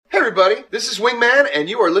everybody. This is Wingman, and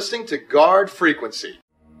you are listening to Guard Frequency.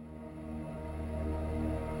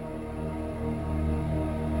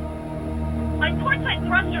 My portside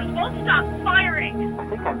thrusters won't stop firing. I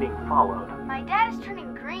think I'm being followed. My dad is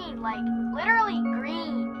turning green, like literally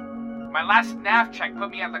green. My last nav check put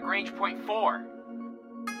me at Lagrange point 4.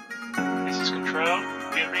 This is Control.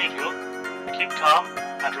 We read you. Keep calm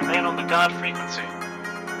and remain on the guard frequency.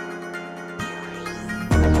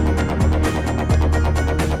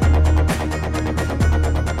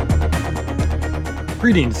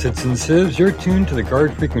 Greetings, citizen civs. You're tuned to the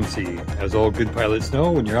Guard Frequency. As all good pilots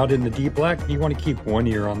know, when you're out in the deep black, you want to keep one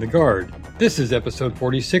ear on the guard. This is episode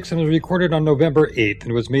 46 and was recorded on November 8th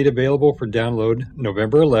and was made available for download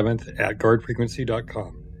November 11th at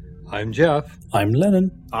guardfrequency.com. I'm Jeff. I'm Lennon.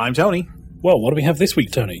 I'm Tony. Well, what do we have this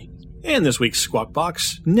week, Tony? In this week's Squawk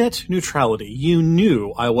Box, net neutrality. You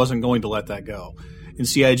knew I wasn't going to let that go. In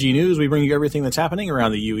CIG News, we bring you everything that's happening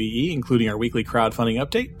around the UEE, including our weekly crowdfunding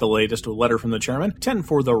update, the latest letter from the chairman, 10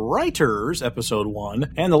 for the Writers, episode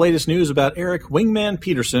 1, and the latest news about Eric Wingman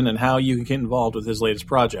Peterson and how you can get involved with his latest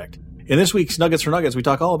project. In this week's Nuggets for Nuggets, we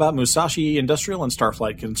talk all about Musashi Industrial and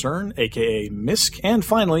Starflight Concern, aka MISC, and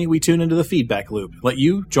finally, we tune into the feedback loop. Let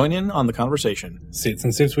you join in on the conversation.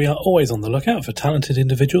 Citizen Civs, we are always on the lookout for talented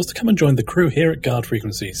individuals to come and join the crew here at Guard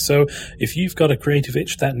Frequency. So if you've got a creative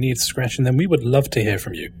itch that needs scratching, then we would love to hear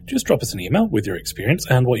from you. Just drop us an email with your experience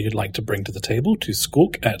and what you'd like to bring to the table to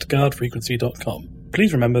squawk@guardfrequency.com.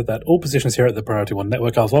 Please remember that all positions here at the Priority One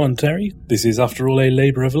Network are voluntary. This is, after all, a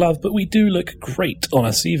labour of love, but we do look great on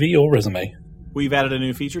a CV or resume. We've added a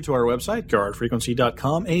new feature to our website,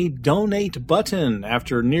 guardfrequency.com, a donate button.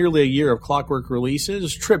 After nearly a year of Clockwork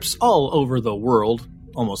releases, trips all over the world,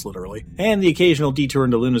 almost literally, and the occasional detour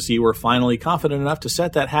into lunacy, we're finally confident enough to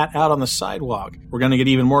set that hat out on the sidewalk. We're going to get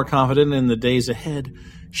even more confident in the days ahead.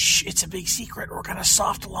 Shh, it's a big secret. We're going to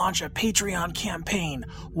soft launch a Patreon campaign.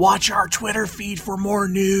 Watch our Twitter feed for more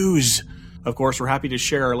news. Of course, we're happy to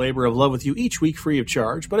share our labor of love with you each week free of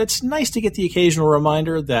charge, but it's nice to get the occasional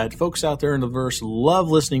reminder that folks out there in the verse love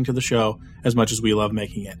listening to the show as much as we love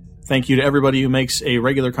making it. Thank you to everybody who makes a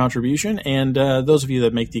regular contribution, and those of you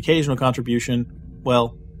that make the occasional contribution,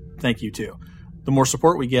 well, thank you too. The more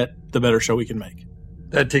support we get, the better show we can make.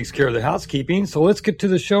 That takes care of the housekeeping, so let's get to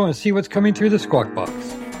the show and see what's coming through the Squawk Box.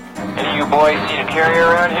 Any of you boys see a carrier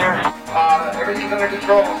around here? Everything's under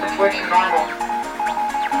control. Situation normal.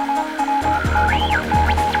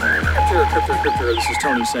 Crypto, this is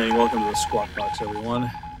Tony saying welcome to the Squawk Box,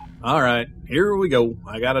 everyone. Alright, here we go.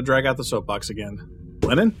 I gotta drag out the soapbox again.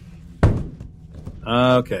 Lennon?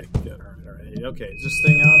 Okay, good. Alright. Okay, is this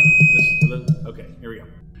thing on? Okay, here we go.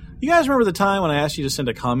 You guys remember the time when I asked you to send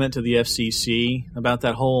a comment to the FCC about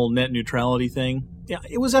that whole net neutrality thing? Yeah,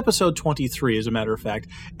 it was episode 23, as a matter of fact,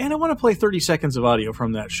 and I want to play 30 seconds of audio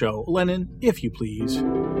from that show. Lennon, if you please.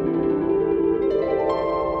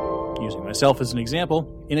 Using myself as an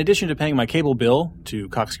example, in addition to paying my cable bill to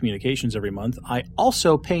Cox Communications every month, I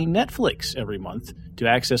also pay Netflix every month to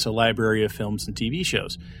access a library of films and TV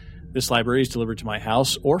shows. This library is delivered to my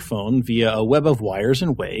house or phone via a web of wires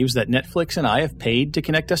and waves that Netflix and I have paid to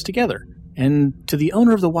connect us together. And to the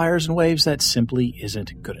owner of the wires and waves, that simply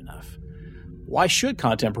isn't good enough. Why should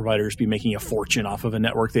content providers be making a fortune off of a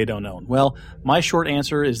network they don't own? Well, my short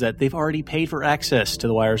answer is that they've already paid for access to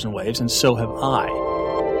the wires and waves, and so have I.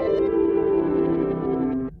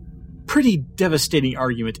 Pretty devastating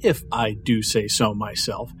argument, if I do say so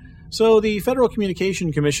myself. So the Federal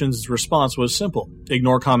Communication Commission's response was simple.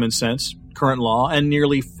 Ignore common sense, current law, and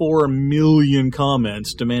nearly 4 million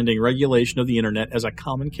comments demanding regulation of the internet as a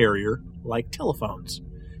common carrier like telephones.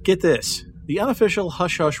 Get this. The unofficial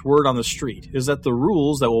hush-hush word on the street is that the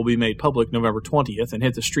rules that will be made public November 20th and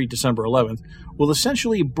hit the street December 11th will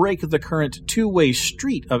essentially break the current two-way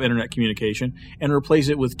street of internet communication and replace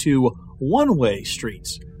it with 2 one-way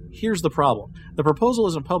streets. Here's the problem. The proposal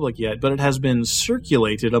isn't public yet, but it has been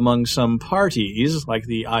circulated among some parties, like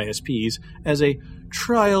the ISPs, as a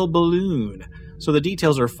trial balloon. So the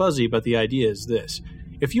details are fuzzy, but the idea is this.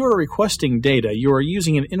 If you are requesting data, you are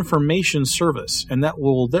using an information service, and that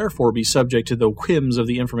will therefore be subject to the whims of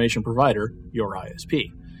the information provider, your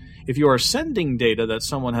ISP. If you are sending data that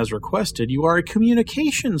someone has requested, you are a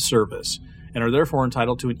communication service, and are therefore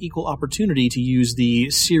entitled to an equal opportunity to use the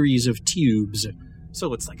series of tubes.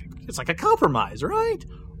 So it's like a compromise, right?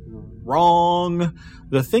 Wrong.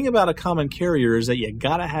 The thing about a common carrier is that you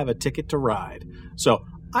gotta have a ticket to ride. So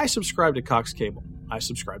I subscribe to Cox Cable. I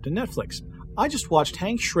subscribe to Netflix. I just watched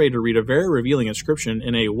Hank Schrader read a very revealing inscription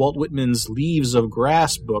in a Walt Whitman's Leaves of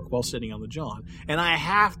Grass book while sitting on the John, and I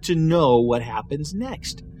have to know what happens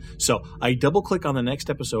next. So I double-click on the next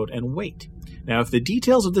episode and wait. Now, if the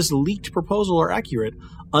details of this leaked proposal are accurate,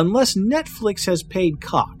 unless Netflix has paid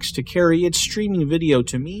Cox to carry its streaming video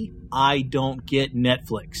to me, I don't get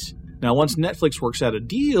Netflix. Now, once Netflix works out a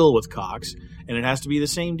deal with Cox, and it has to be the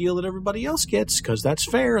same deal that everybody else gets, because that's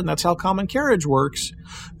fair and that's how common carriage works,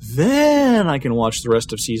 then I can watch the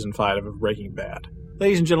rest of Season 5 of Breaking Bad.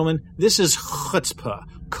 Ladies and gentlemen, this is chutzpah,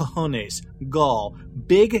 cojones, gall,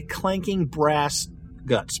 big clanking brass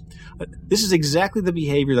guts. This is exactly the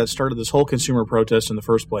behavior that started this whole consumer protest in the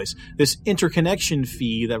first place. This interconnection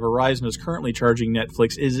fee that Verizon is currently charging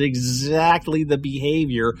Netflix is exactly the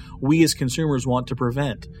behavior we as consumers want to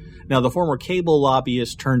prevent. Now, the former cable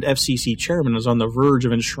lobbyist turned FCC chairman is on the verge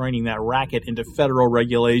of enshrining that racket into federal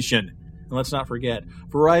regulation. And let's not forget,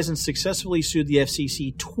 Verizon successfully sued the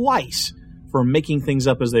FCC twice for making things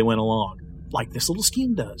up as they went along, like this little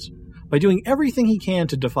scheme does. By doing everything he can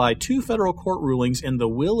to defy 2 federal court rulings in the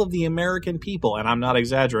will of the American people, and I'm not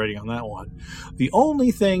exaggerating on that one, the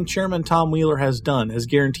only thing Chairman Tom Wheeler has done has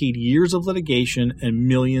guaranteed years of litigation and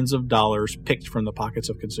millions of dollars picked from the pockets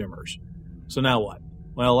of consumers. So now what?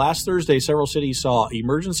 Well, last Thursday, several cities saw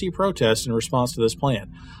emergency protests in response to this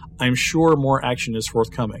plan. I'm sure more action is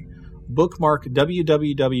forthcoming. Bookmark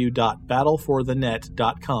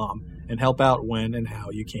www.battleforthenet.com and help out when and how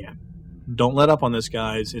you can. Don't let up on this,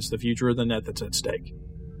 guys. It's the future of the net that's at stake.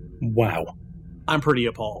 Wow. I'm pretty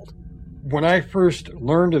appalled. When I first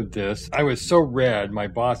learned of this, I was so red, my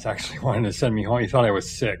boss actually wanted to send me home. He thought I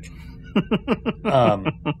was sick.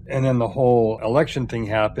 And then the whole election thing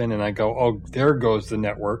happened, and I go, oh, there goes the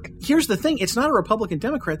network. Here's the thing. It's not a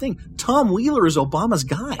Republican-Democrat thing. Tom Wheeler is Obama's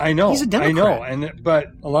guy. I know. He's a Democrat. I know. But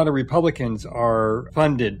a lot of Republicans are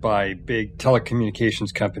funded by big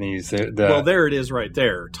telecommunications companies. Well, there it is right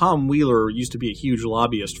there. Tom Wheeler used to be a huge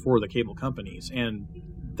lobbyist for the cable companies, and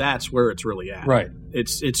that's where it's really at. Right.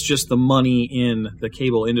 It's just the money in the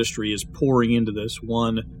cable industry is pouring into this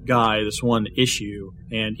one guy, this one issue.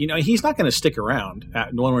 And, he's not going to stick around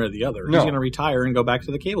one way or the other. No. He's going to retire and go back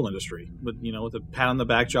to the cable industry. But, with a pat on the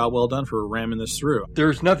back, job well done for ramming this through.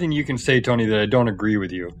 There's nothing you can say, Tony, that I don't agree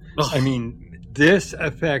with you. Ugh. I mean, this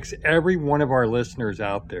affects every one of our listeners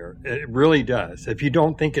out there. It really does. If you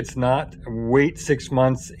don't think it's not, wait 6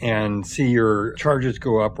 months and see your charges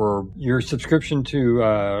go up or your subscription to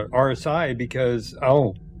RSI because,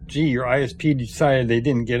 your ISP decided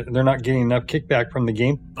they're not getting enough kickback from the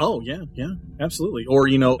game. Oh, yeah, absolutely. Or,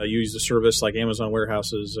 use a service like Amazon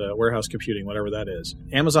Warehouse's warehouse computing, whatever that is.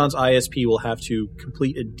 Amazon's ISP will have to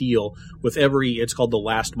complete a deal with it's called the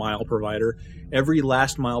last mile provider. Every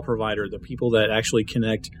last mile provider, the people that actually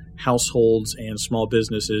connect households and small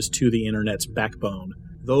businesses to the internet's backbone,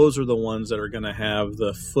 those are the ones that are going to have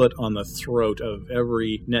the foot on the throat of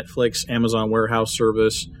every Netflix, Amazon Warehouse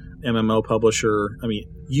service, MMO publisher. I mean,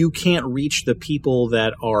 you can't reach the people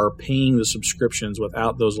that are paying the subscriptions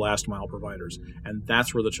without those last mile providers. And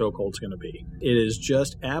that's where the chokehold's going to be. It is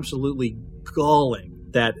just absolutely galling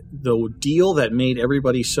that the deal that made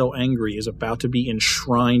everybody so angry is about to be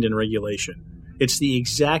enshrined in regulation. It's the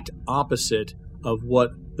exact opposite of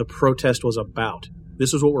what the protest was about.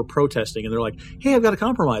 This is what we're protesting. And they're like, hey, I've got a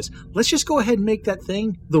compromise. Let's just go ahead and make that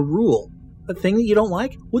thing the rule. A thing that you don't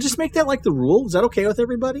like, we'll just make that like the rule. Is that okay with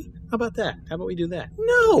everybody? How about that? How about we do that?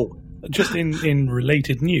 No! Just in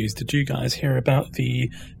related news, did you guys hear about the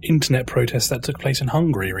internet protest that took place in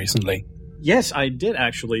Hungary recently? Yes, I did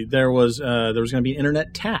actually. There was going to be an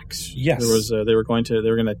internet tax. Yes, there was. They were going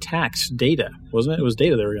to tax data, wasn't it? It was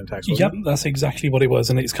data they were going to tax. Yep, that's exactly what it was,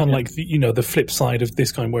 and it's kind of like the flip side of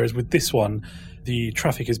this kind. Whereas with this one, the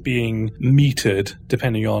traffic is being metered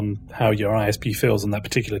depending on how your ISP feels on that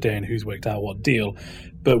particular day and who's worked out what deal.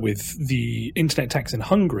 But with the internet tax in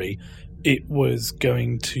Hungary, it was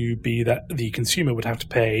going to be that the consumer would have to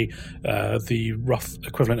pay the rough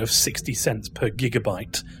equivalent of 60 cents per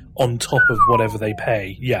gigabyte on top of whatever they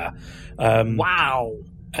pay. Yeah. Wow.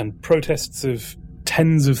 And protests of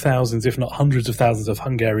tens of thousands, if not hundreds of thousands of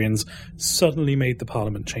Hungarians suddenly made the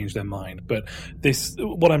parliament change their mind. But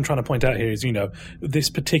what I'm trying to point out here is, this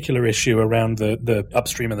particular issue around the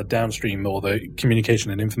upstream and the downstream, or the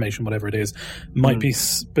communication and information, whatever it is, might be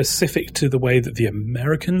specific to the way that the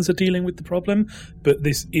Americans are dealing with the problem. But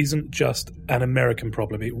this isn't just an American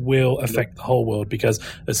problem. It will affect the whole world, because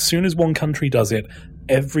as soon as one country does it,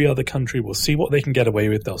 every other country will see what they can get away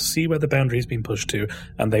with, they'll see where the boundary's been pushed to,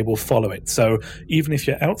 and they will follow it. So even if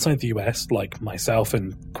you're outside the US, like myself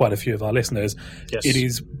and quite a few of our listeners, it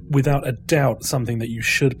is without a doubt something that you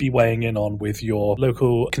should be weighing in on with your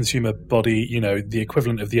local consumer body, the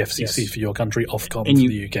equivalent of the FCC for your country, Ofcom for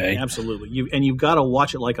the UK. Absolutely. You've got to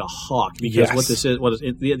watch it like a hawk, because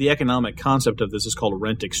the economic concept of this is called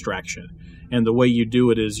rent extraction. And the way you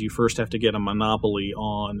do it is you first have to get a monopoly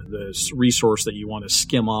on the resource that you want to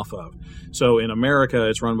skim off of. So in America,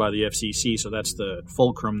 it's run by the FCC, so that's the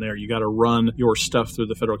fulcrum there. You got to run your stuff through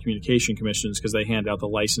the Federal Communication Commissions because they hand out the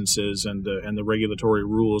licenses and the regulatory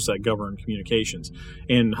rules that govern communications.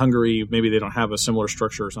 In Hungary, maybe they don't have a similar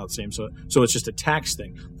structure. It's not the same. So it's just a tax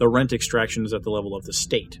thing. The rent extraction is at the level of the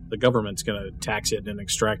state. The government's going to tax it and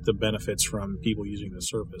extract the benefits from people using the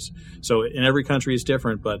service. So in every country it's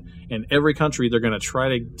different, but in every country they're going to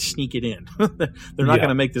try to sneak it in. They're not going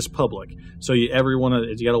to make this public. So you got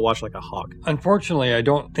to watch like a hawk. Unfortunately, I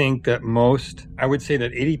don't think that I would say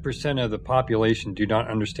that 80% of the population do not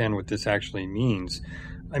understand what this actually means.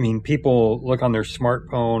 I mean, people look on their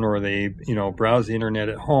smartphone or they, browse the internet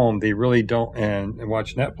at home. They really don't, and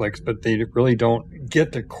watch Netflix, but they really don't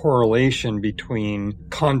get the correlation between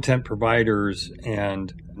content providers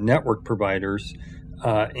and network providers.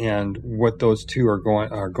 And what those two are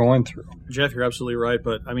going through. Jeff, you're absolutely right,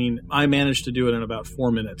 but I mean, I managed to do it in about 4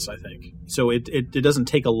 minutes, I think. So it doesn't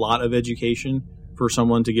take a lot of education for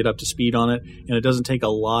someone to get up to speed on it, and it doesn't take a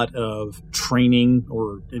lot of training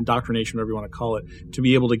or indoctrination, whatever you want to call it, to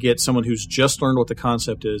be able to get someone who's just learned what the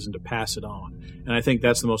concept is and to pass it on. And I think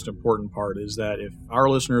that's the most important part, is that if our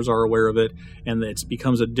listeners are aware of it and it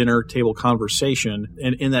becomes a dinner table conversation,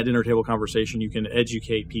 and in that dinner table conversation you can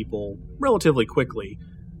educate people relatively quickly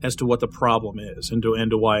as to what the problem is and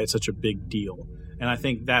to why it's such a big deal. And I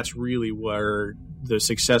think that's really where the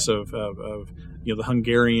success of the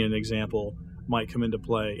Hungarian example might come into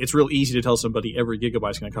play. It's real easy to tell somebody every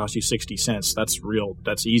gigabyte is going to cost you 60 cents. That's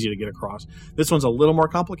easy to get across. This one's a little more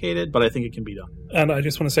complicated, but I think it can be done. And I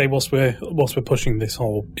just want to say, whilst we're pushing this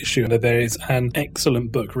whole issue, there is an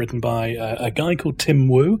excellent book written by a guy called Tim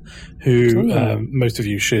Wu, who most of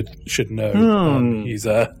you should know.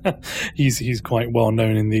 He's quite well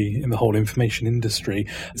known in the whole information industry.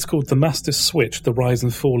 It's called The Master Switch: The Rise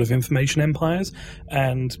and Fall of Information Empires,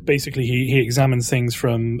 and basically he examines things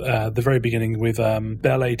from the very beginning with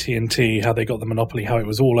Bell, AT&T, how they got the monopoly, how it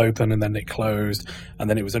was all open and then it closed, and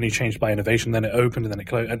then it was only changed by innovation, then it opened and then it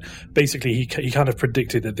closed. And basically he kind of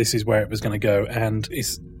predicted that this is where it was going to go, and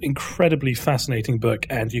it's incredibly fascinating book,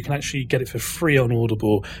 and you can actually get it for free on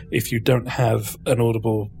Audible if you don't have an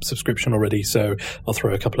Audible subscription already. So I'll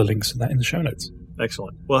throw a couple of links to that in the show notes.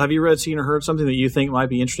 Excellent. Well, have you read, seen, or heard something that you think might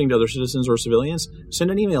be interesting to other citizens or civilians?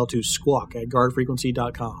 Send an email to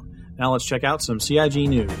squawk@guardfrequency.com. Now let's check out some CIG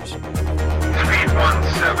news. Speed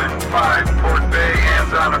 175, Port Bay,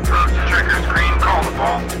 hands on approach, trigger screen, call the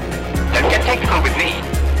ball. Don't get technical with me.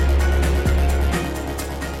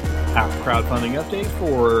 Our crowdfunding update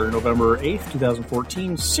for November 8th,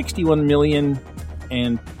 2014,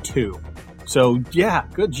 61,000,002. So, yeah,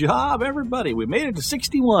 good job, everybody. We made it to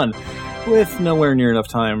 61 with nowhere near enough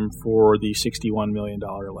time for the $61 million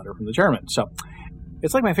letter from the chairman. So,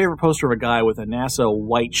 it's like my favorite poster of a guy with a NASA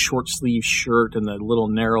white short-sleeve shirt and the little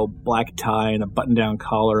narrow black tie and a button-down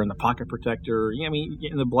collar and the pocket protector. Yeah, I mean,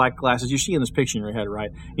 and the black glasses. You see in this picture in your head, right?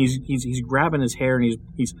 He's grabbing his hair and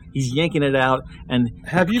he's yanking it out. And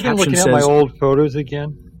have you been looking at my old photos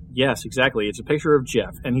again? Yes, exactly. It's a picture of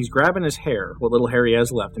Jeff, and he's grabbing his hair, what little hair he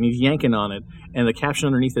has left, and he's yanking on it. And the caption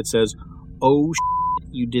underneath it says, "Oh,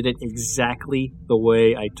 you did it exactly the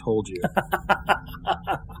way I told you."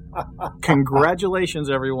 Congratulations,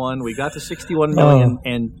 everyone. We got to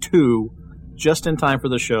 61,000,002 just in time for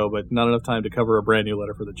the show, but not enough time to cover a brand new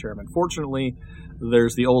letter for the chairman. Fortunately,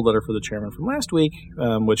 there's the old letter for the chairman from last week,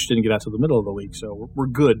 which didn't get out till the middle of the week, so we're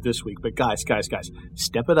good this week. But guys,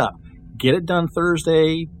 step it up. Get it done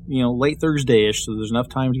Thursday, late Thursday-ish, so there's enough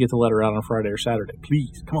time to get the letter out on Friday or Saturday.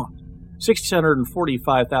 Please, come on.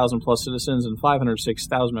 645,000 plus citizens and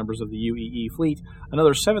 506,000 members of the UEE fleet,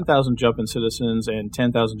 another 7,000 jump-in citizens and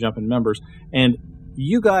 10,000 jump-in members. And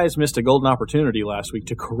you guys missed a golden opportunity last week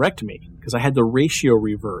to correct me, because I had the ratio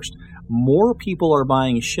reversed. More people are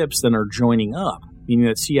buying ships than are joining up, meaning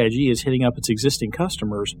that CIG is hitting up its existing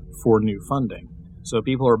customers for new funding. So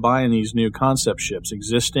people are buying these new concept ships.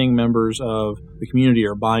 Existing members of the community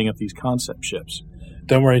are buying up these concept ships.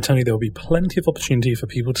 Don't worry, Tony, there will be plenty of opportunity for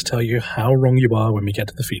people to tell you how wrong you are when we get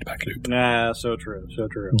to the feedback loop. So true.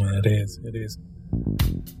 Yeah, it is.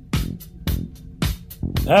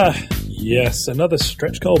 Yes, another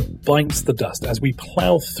stretch goal bites the dust as we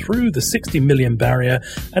plough through the 60 million barrier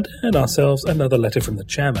and earn ourselves another letter from the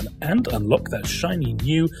chairman and unlock that shiny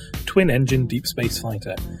new twin-engine deep space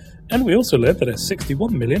fighter. And we also learned that at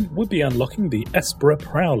 61 million we'll be unlocking the Espera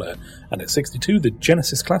Prowler, and at 62 the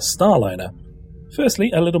Genesis-class Starliner.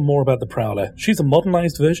 Firstly, a little more about the Prowler. She's a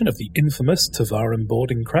modernised version of the infamous Tavaran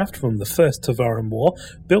boarding craft from the First Tavaran War,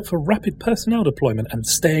 built for rapid personnel deployment and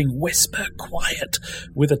staying whisper quiet.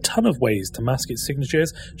 With a ton of ways to mask its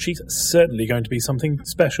signatures, she's certainly going to be something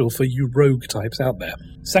special for you rogue types out there.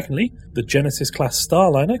 Secondly, the Genesis-class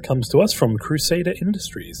Starliner comes to us from Crusader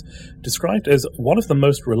Industries, described as one of the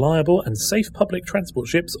most reliable and safe public transport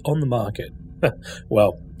ships on the market.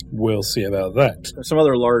 Well, we'll see about that. Some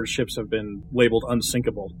other large ships have been labeled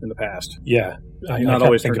unsinkable in the past. Yeah, I not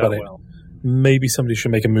always think about it. Well. Maybe somebody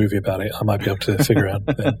should make a movie about it. I might be able to figure out.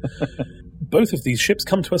 Both of these ships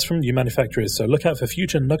come to us from new manufacturers, so look out for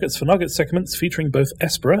future Nuggets for Nuggets segments featuring both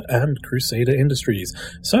Espera and Crusader Industries.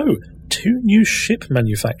 So, 2 new ship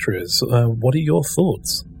manufacturers. What are your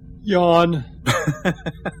thoughts? Yawn.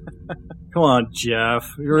 Come on,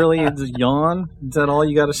 Jeff. You really yawn? Is that all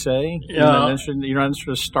you got to say? Yeah. You're not interested in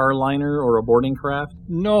a Starliner or a boarding craft?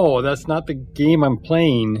 No, that's not the game I'm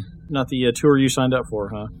playing. Not the tour you signed up for,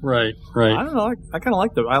 huh? Right. I don't know. I kind of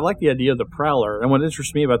like I like the idea of the Prowler. And what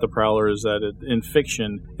interests me about the Prowler is that in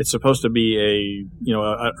fiction, it's supposed to be a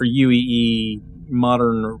UEE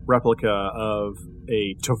modern replica of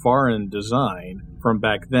a Tavaran design from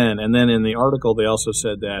back then. And then in the article, they also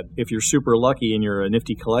said that if you're super lucky and you're a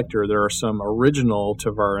nifty collector, there are some original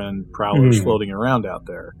Tavaran Prowlers floating around out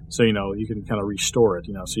there. So, you can kind of restore it,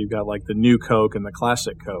 So you've got like the new Coke and the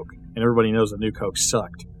classic Coke. And everybody knows the new Coke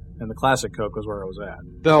sucked. And the classic Coke was where I was at.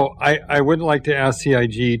 Though I would like to ask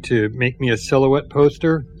CIG to make me a silhouette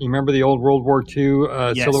poster. You remember the old World War II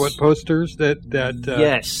yes. silhouette posters?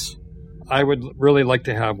 Yes. I would really like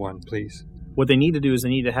to have one, please. What they need to do is they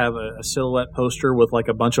need to have a silhouette poster with like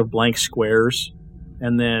a bunch of blank squares,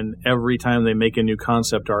 and then every time they make a new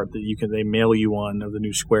concept art, that they mail you one of the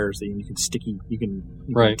new squares that you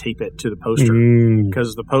can tape it to the poster,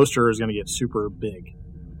 because the poster is going to get super big.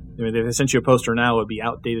 I mean, if they sent you a poster now, it would be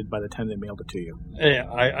outdated by the time they mailed it to you.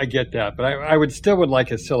 Yeah, I get that, but I would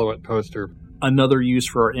like a silhouette poster. Another use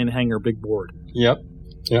for our in-hangar big board. Yep.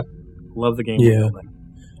 Love the game we're building.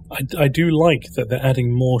 I do like that they're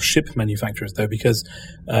adding more ship manufacturers, though, because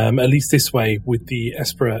at least this way, with the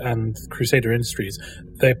Espera and Crusader Industries,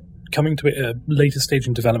 they're coming to a later stage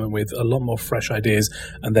in development with a lot more fresh ideas,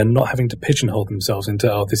 and they're not having to pigeonhole themselves into,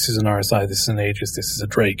 this is an RSI, this is an Aegis, this is a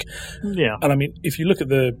Drake. Yeah. And I mean, if you look at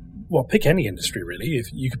pick any industry, really. If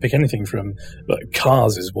you could pick anything from,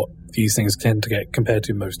 cars is what these things tend to get compared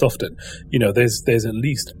to most often. There's at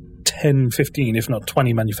least 10, 15, if not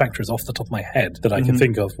 20 manufacturers off the top of my head that I can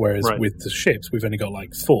think of, whereas with the ships, we've only got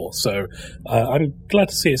 4. So I'm glad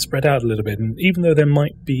to see it spread out a little bit, and even though there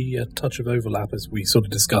might be a touch of overlap, as we sort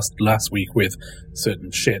of discussed last week with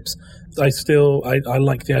certain ships, I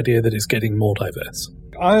like the idea that it's getting more diverse.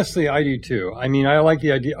 Honestly, I do too. I mean, I like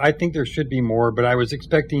the idea. I think there should be more, but I was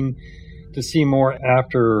expecting to see more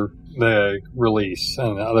after the release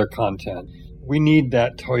and other content. We need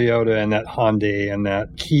that Toyota and that Hyundai and that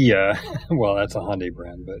Kia. Well, that's a Hyundai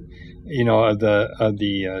brand, but of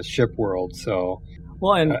the ship world. So,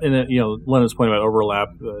 well, and Lennon's point about overlap.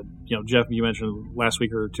 Jeff, you mentioned last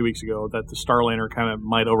week or 2 weeks ago that the Starliner kind of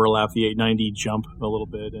might overlap the 890 jump a little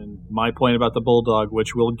bit, and my point about the Bulldog,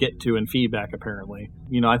 which we'll get to in feedback, apparently.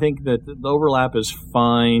 I think that the overlap is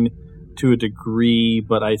fine to a degree,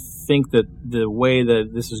 but I think that the way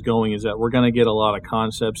that this is going is that we're going to get a lot of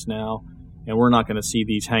concepts now. And we're not going to see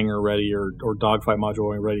these hangar ready or dogfight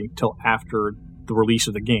module ready until after the release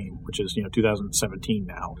of the game, which is 2017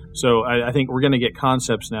 now. So I think we're going to get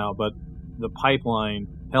concepts now, but the pipeline,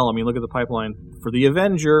 look at the pipeline for the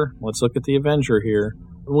Avenger. Let's look at the Avenger here.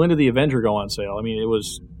 When did the Avenger go on sale? I mean, it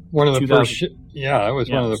was one of the first.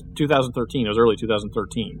 One of the 2013. It was early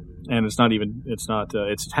 2013. And it's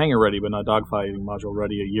hangar ready, but not dogfighting module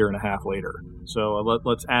ready a year and a half later. So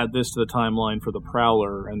let's add this to the timeline for the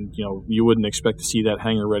Prowler, and you wouldn't expect to see that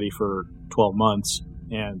hangar ready for 12 months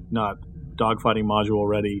and not dogfighting module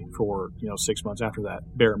ready for 6 months after that,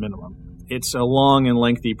 bare minimum. It's a long and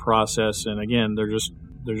lengthy process, and again, they're just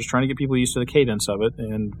trying to get people used to the cadence of it,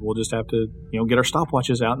 and we'll just have to get our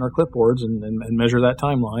stopwatches out and our clipboards and measure that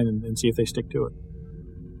timeline and see if they stick to it.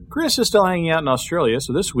 Chris is still hanging out in Australia,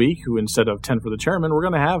 so this week, instead of 10 for the chairman, we're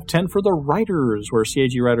going to have 10 for the writers, where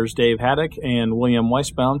CAG writers Dave Haddock and William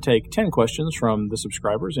Weisbaum take 10 questions from the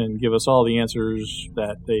subscribers and give us all the answers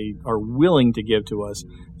that they are willing to give to us.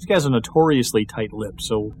 These guys are notoriously tight-lipped,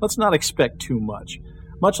 so let's not expect too much.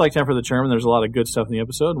 Much like Temper the Chairman, there's a lot of good stuff in the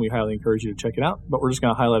episode, and we highly encourage you to check it out. But we're just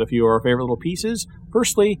going to highlight a few of our favorite little pieces.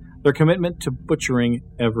 Firstly, their commitment to butchering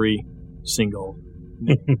every single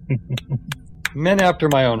Men after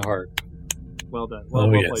my own heart. Well done. Well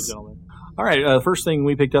played, gentlemen. All right, first thing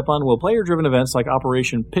we picked up on, will player-driven events like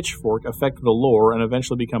Operation Pitchfork affect the lore and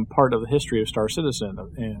eventually become part of the history of Star Citizen?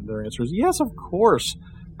 And their answer is yes, of course.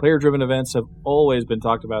 Player-driven events have always been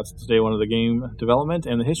talked about since day one of the game development,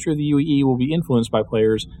 and the history of the UEE will be influenced by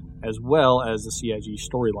players as well as the CIG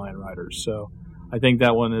storyline writers. So I think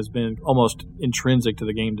that one has been almost intrinsic to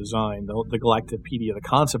the game design, the Galactopedia, the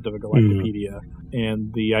concept of a Galactopedia,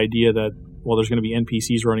 and the idea that, well, there's going to be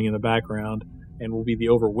NPCs running in the background and will be the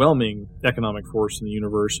overwhelming economic force in the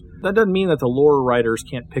universe. That doesn't mean that the lore writers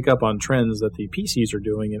can't pick up on trends that the PCs are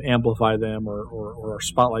doing and amplify them or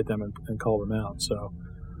spotlight them and call them out. So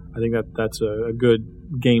I think that's a good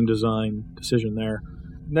game design decision there.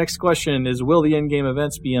 Next question is, will the in-game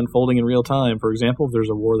events be unfolding in real time? For example, if there's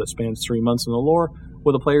a war that spans 3 months in the lore,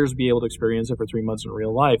 will the players be able to experience it for 3 months in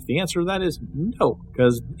real life? The answer to that is no,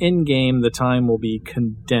 because in-game the time will be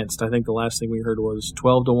condensed. I think the last thing we heard was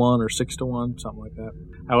 12 to 1 or 6 to 1, something like that.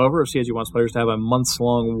 However, if CIG wants players to have a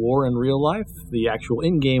months-long war in real life, the actual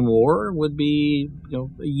in-game war would be a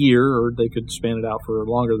year, or they could span it out for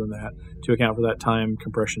longer than that to account for that time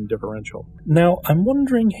compression differential. Now, I'm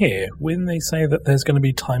wondering here, when they say that there's going to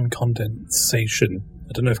be time condensation,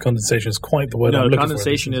 I don't know if condensation is quite the word I'm looking for. No,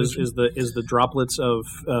 condensation is the droplets of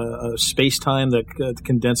space-time that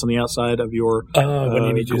condense on the outside of your when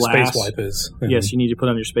you need your glass. space wipers. Yes, you need to put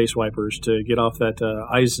on your space wipers to get off that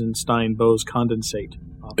Eisenstein-Bose condensate.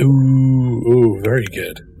 Ooh, very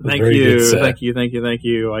good. Thank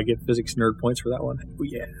you. I get physics nerd points for that one. Ooh,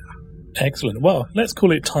 yeah. Excellent. Well, let's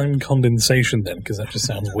call it time condensation then, because that just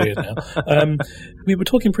sounds weird now. We were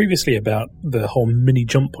talking previously about the whole mini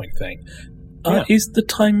jump point thing. Is the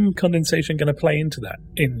time condensation going to play into that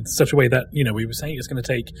in such a way that, we were saying it's going to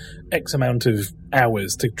take X amount of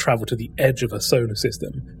hours to travel to the edge of a solar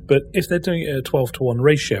system, but if they're doing it at a 12 to 1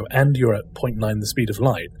 ratio and you're at 0.9 the speed of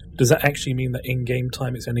light, does that actually mean that in-game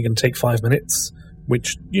time it's only going to take 5 minutes?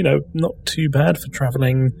 Which, not too bad for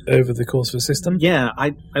traveling over the course of a system. Yeah,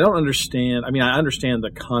 I don't understand. I mean, I understand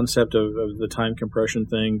the concept of the time compression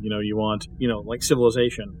thing. You want, like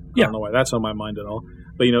Civilization. I don't know why that's on my mind at all.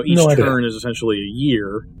 But, each turn is essentially a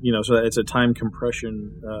year, so it's a time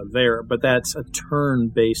compression there. But that's a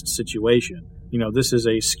turn-based situation. This is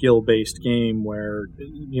a skill-based game where,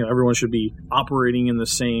 everyone should be operating in the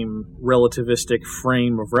same relativistic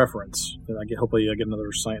frame of reference. And hopefully I get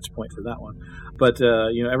another science point for that one. But,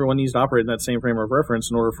 everyone needs to operate in that same frame of reference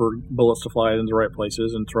in order for bullets to fly in the right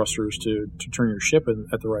places and thrusters to turn your ship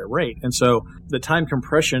at the right rate. And so the time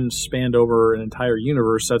compression spanned over an entire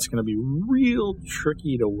universe, that's going to be real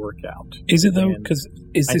tricky to work out. Is it, though? Because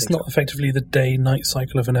is this not effectively the day-night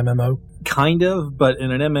cycle of an MMO? Kind of, but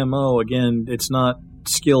in an MMO, again, it's not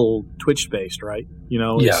skill Twitch-based, right?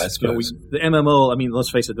 I suppose. The MMO,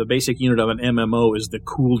 let's face it, the basic unit of an MMO is the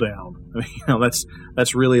cooldown.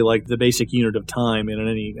 That's really like the basic unit of time in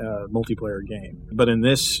any multiplayer game. But in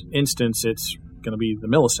this instance, it's going to be the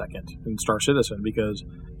millisecond in Star Citizen because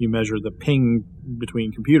you measure the ping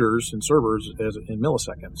between computers and servers in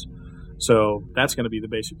milliseconds. So that's going to be the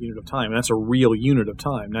basic unit of time. And that's a real unit of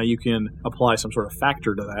time. Now you can apply some sort of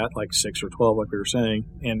factor to that, like 6 or 12, like we were saying,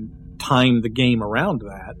 and time the game around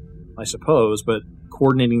that, I suppose. But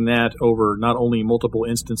coordinating that over not only multiple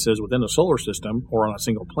instances within a solar system or on a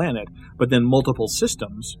single planet, but then multiple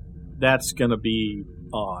systems, that's going to be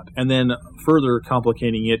odd. And then further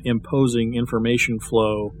complicating it, imposing information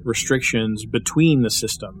flow restrictions between the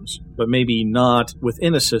systems, but maybe not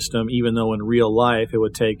within a system, even though in real life it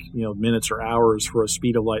would take minutes or hours for a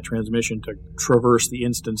speed of light transmission to traverse the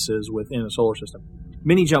instances within a solar system.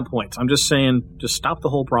 Mini jump points. I'm just saying, just stop the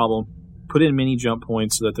whole problem. Put in mini jump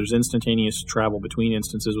points so that there's instantaneous travel between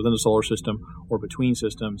instances within the solar system or between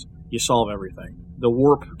systems. You solve everything. The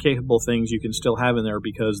warp-capable things you can still have in there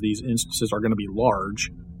because these instances are going to be large,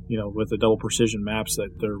 with the double precision maps that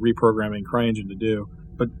they're reprogramming CryEngine to do.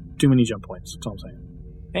 But too many jump points. That's all I'm saying.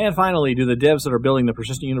 And finally, do the devs that are building the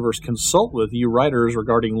Persistent Universe consult with you writers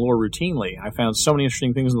regarding lore routinely? I found so many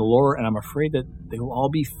interesting things in the lore, and I'm afraid that they will all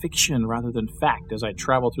be fiction rather than fact as I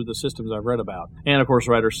travel through the systems I've read about. And, of course,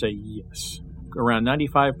 writers say yes. around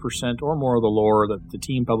 95% or more of the lore that the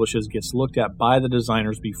team publishes gets looked at by the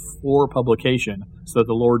designers before publication so that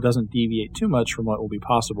the lore doesn't deviate too much from what will be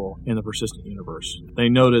possible in the persistent universe. They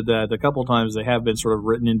noted that a couple times they have been sort of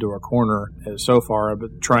written into a corner so far,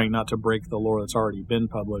 but trying not to break the lore that's already been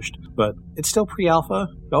published. But it's still pre-alpha.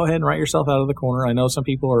 Go ahead and write yourself out of the corner. I know some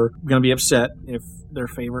people are going to be upset if their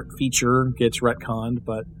favorite feature gets retconned,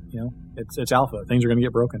 but it's alpha. Things are going to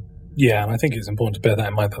get broken. Yeah, and I think it's important to bear that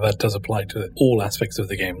in mind that does apply to all aspects of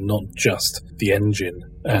the game, not just the engine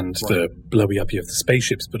and the blowy-uppy of the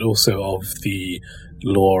spaceships, but also of the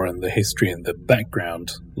lore and the history and the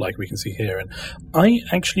background, like we can see here. And I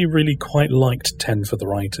actually really quite liked 10 for the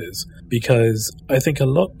writers, because I think a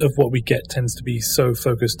lot of what we get tends to be so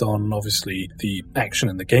focused on, obviously, the action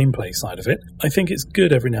and the gameplay side of it. I think it's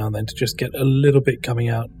good every now and then to just get a little bit coming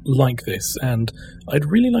out like this, and I'd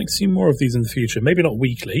really like to see more of these in the future. Maybe not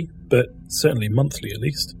weekly, but certainly monthly at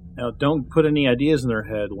least. Now, don't put any ideas in their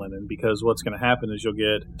head, Lennon, because what's going to happen is you'll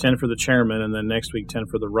get 10 for the chairman, and then next week 10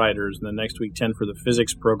 for the writers, and then next week 10 for the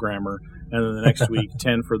physics programmer, and then the next week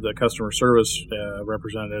 10 for the customer service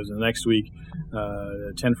representatives, and the next week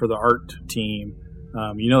 10 for the art team.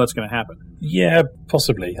 That's going to happen. Yeah,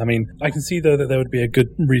 possibly. I mean, I can see, though, that there would be a good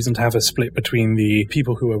reason to have a split between the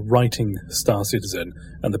people who are writing Star Citizen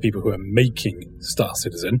and the people who are making Star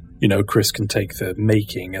Citizen. Chris can take the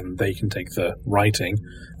making and they can take the writing.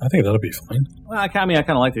 I think that'll be fine. Well, I kind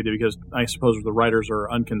of like they do, because I suppose the writers are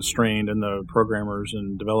unconstrained and the programmers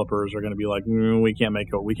and developers are going to be like, we can't make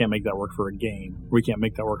that work for a game. We can't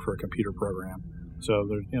make that work for a computer program. So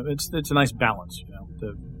it's a nice balance,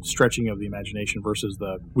 the stretching of the imagination versus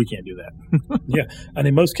the we can't do that. Yeah, and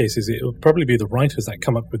in most cases, it'll probably be the writers that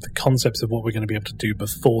come up with the concepts of what we're going to be able to do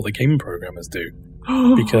before the game programmers do.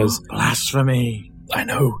 Because blasphemy! I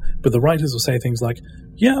know, but the writers will say things like,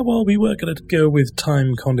 yeah, well, we were going to go with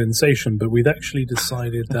time condensation, but we've actually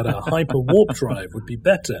decided that a hyper warp drive would be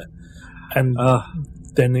better. And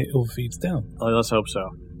then it all feeds down. Well, let's hope so.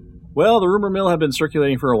 Well, the rumor mill had been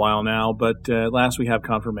circulating for a while now, but at last we have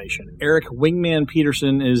confirmation. Eric Wingman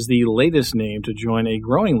Peterson is the latest name to join a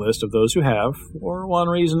growing list of those who have, for one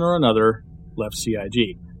reason or another, left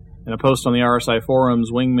CIG. In a post on the RSI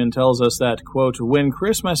forums, Wingman tells us that, quote, when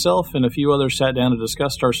Chris, myself, and a few others sat down to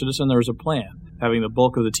discuss Star Citizen, there was a plan, having the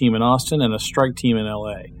bulk of the team in Austin and a strike team in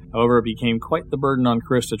LA. However, it became quite the burden on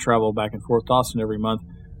Chris to travel back and forth to Austin every month,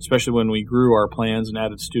 especially when we grew our plans and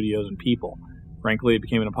added studios and people. Frankly, it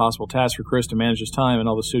became an impossible task for Chris to manage his time and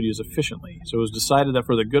all the studios efficiently, so it was decided that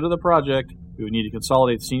for the good of the project, we would need to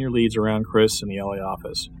consolidate the senior leads around Chris in the LA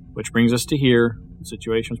office. Which brings us to here. The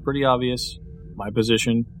situation is pretty obvious. My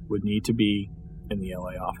position would need to be in the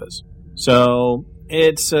LA office. So,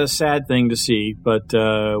 it's a sad thing to see, but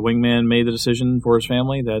Wingman made the decision for his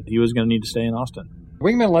family that he was going to need to stay in Austin.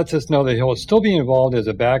 Wingman lets us know that he'll still be involved as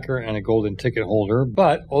a backer and a golden ticket holder,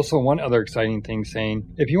 but also one other exciting thing saying,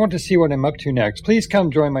 if you want to see what I'm up to next, please come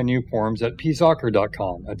join my new forums at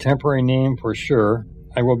pzocker.com, a temporary name for sure.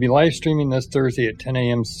 I will be live streaming this Thursday at 10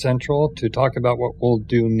 a.m. Central to talk about what we'll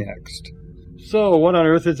do next. So, what on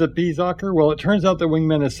earth is a pZocker? Well, it turns out that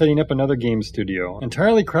Wingman is setting up another game studio,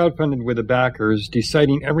 entirely crowdfunded with the backers,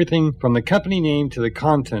 deciding everything from the company name to the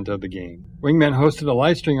content of the game. Wingman hosted a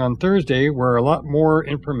live stream on Thursday where a lot more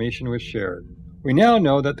information was shared. We now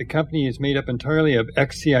know that the company is made up entirely of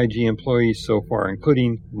ex-CIG employees so far,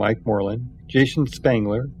 including Mike Moreland, Jason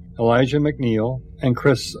Spangler, Elijah McNeil, and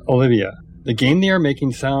Chris Olivia. The game they are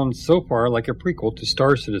making sounds so far like a prequel to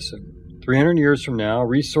Star Citizen. 300 years from now,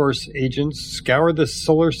 resource agents scour the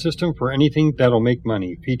solar system for anything that'll make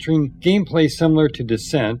money, featuring gameplay similar to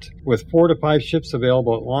Descent, with 4 to 5 ships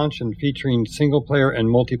available at launch and featuring single-player and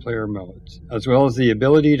multiplayer modes, as well as the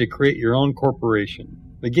ability to create your own corporation.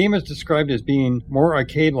 The game is described as being more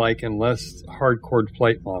arcade-like and less hardcore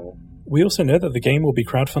flight model. We also know that the game will be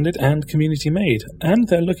crowdfunded and community-made, and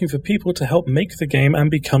they're looking for people to help make the game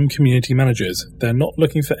and become community managers. They're not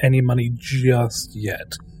looking for any money just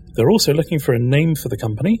yet. They're also looking for a name for the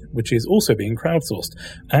company, which is also being crowdsourced,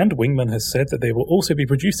 and Wingman has said that they will also be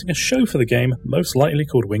producing a show for the game, most likely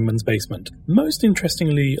called Wingman's Basement. Most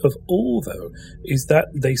interestingly of all, though, is that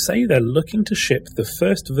they say they're looking to ship the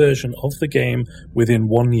first version of the game within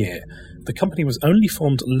 1 year. The company was only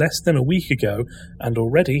formed less than a week ago, and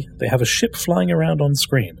already they have a ship flying around on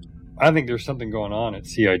screen. I think there's something going on at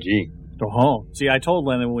CIG. Oh, see, I told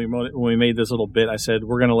Lennon when we made this little bit, I said,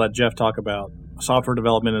 we're going to let Jeff talk about software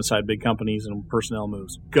development inside big companies and personnel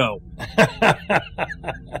moves. Go.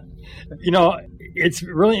 it's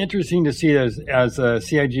really interesting to see as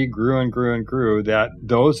CIG grew and grew and grew that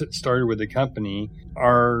those that started with the company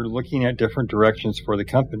are looking at different directions for the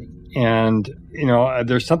company. And,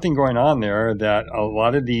 there's something going on there that a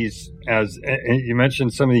lot of these, as you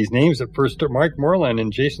mentioned, some of these names at first, Mike Moreland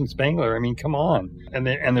and Jason Spangler. I mean, come on. And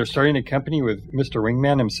they're starting a company with Mr.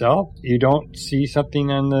 Wingman himself. You don't see something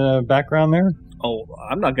in the background there? Oh,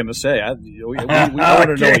 I'm not going to say. We want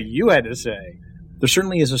to know what you had to say. There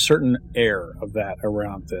certainly is a certain air of that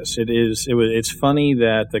around this. It's funny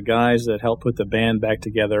that the guys that helped put the band back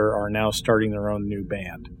together are now starting their own new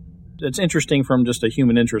band. It's interesting from just a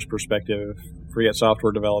human interest perspective. Forget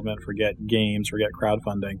software development, forget games, forget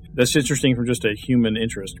crowdfunding. That's interesting from just a human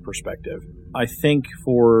interest perspective. I think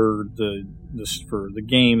for the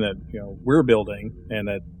game that we're building and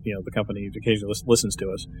that the company occasionally listens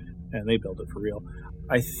to us, and they build it for real.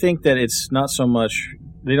 I think that it's not so much.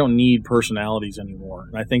 They don't need personalities anymore.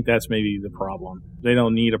 And I think that's maybe the problem. They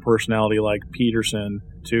don't need a personality like Peterson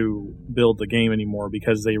to build the game anymore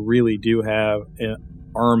because they really do have an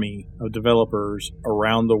army of developers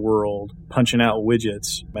around the world punching out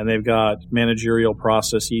widgets. And they've got managerial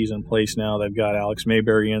processes in place now. They've got Alex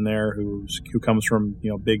Mayberry in there who comes from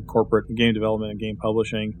big corporate game development and game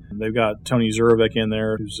publishing. And they've got Tony Zurovic in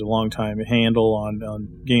there who's a long-time handle on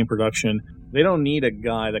game production. They don't need a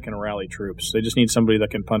guy that can rally troops. They just need somebody that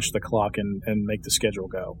can punch the clock and make the schedule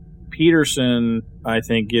go. Peterson, I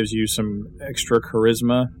think, gives you some extra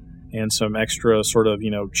charisma and some extra sort of,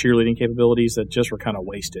 cheerleading capabilities that just were kind of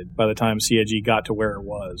wasted by the time CIG got to where it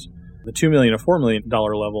was. The $2 million or $4 million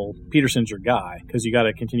level, Peterson's your guy because you got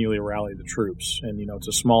to continually rally the troops. And, it's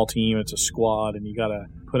a small team, it's a squad, and you got to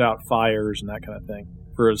put out fires and that kind of thing.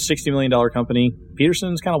 For a $60 million company,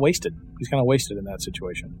 Peterson's kind of wasted. He's kind of wasted in that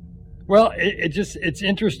situation. Well, it's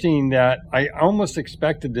interesting that I almost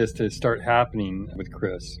expected this to start happening with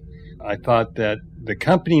Chris. I thought that the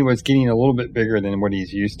company was getting a little bit bigger than what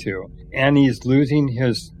he's used to. And he's losing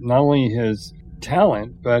not only his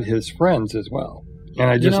talent, but his friends as well.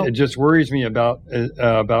 And it just worries me about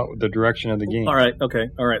the direction of the game. All right.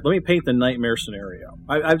 Let me paint the nightmare scenario.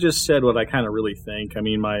 I've just said what I kind of really think. I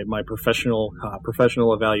mean, my professional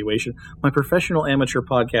evaluation, my professional amateur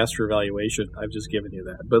podcaster evaluation. I've just given you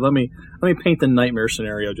that. But let me paint the nightmare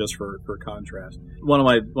scenario just for contrast. One of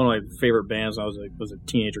my favorite bands when I was a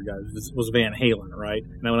teenager guy was Van Halen, right?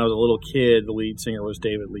 Now when I was a little kid, the lead singer was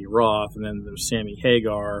David Lee Roth, and then there was Sammy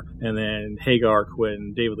Hagar, and then Hagar quit,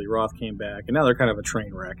 and David Lee Roth came back, and now they're kind of a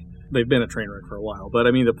train wreck. They've been a train wreck for a while. But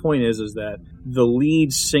I mean, the point is that the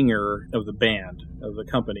lead singer of the band, of the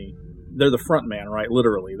company, they're the front man, right?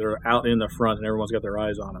 Literally. They're out in the front and everyone's got their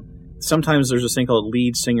eyes on them. Sometimes there's this thing called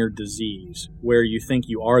lead singer disease where you think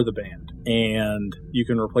you are the band and you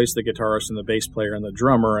can replace the guitarist and the bass player and the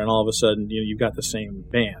drummer and all of a sudden, you've got the same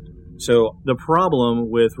band. So the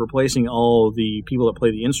problem with replacing all the people that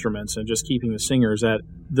play the instruments and just keeping the singer is that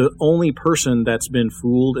the only person that's been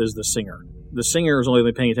fooled is the singer. The singer is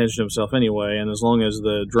only paying attention to himself anyway, and as long as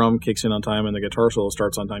the drum kicks in on time and the guitar solo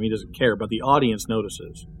starts on time, he doesn't care, but the audience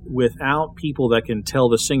notices. Without people that can tell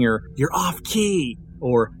the singer, you're off key,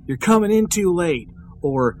 or you're coming in too late,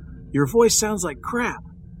 or your voice sounds like crap,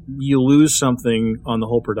 you lose something on the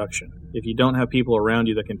whole production. If you don't have people around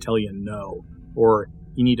you that can tell you no, or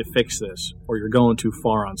you need to fix this, or you're going too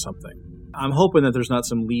far on something. I'm hoping that there's not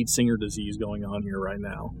some lead singer disease going on here right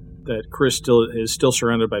now. That Chris is still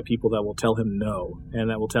surrounded by people that will tell him no,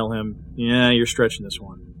 and that will tell him, yeah, you're stretching this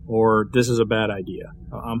one, or this is a bad idea.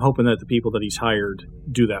 I'm hoping that the people that he's hired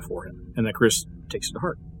do that for him, and that Chris takes it to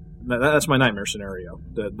heart. That's my nightmare scenario.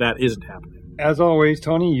 That isn't happening. As always,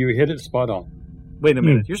 Tony, you hit it spot on. Wait a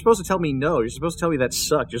minute. You're supposed to tell me no. You're supposed to tell me that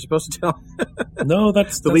sucked. You're supposed to tell... No,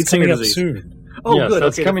 that's the lead singer coming up disease. Soon. Oh, yes, good.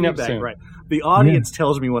 That's okay, coming up feedback, soon. Right. The audience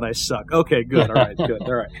tells me when I suck. Okay, good. All right, good.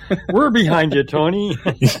 All right. We're behind you, Tony.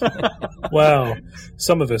 Wow.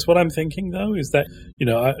 Some of us. What I'm thinking, though, is that,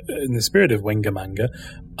 in the spirit of Wengamanga,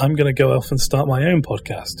 I'm going to go off and start my own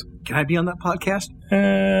podcast. Can I be on that podcast?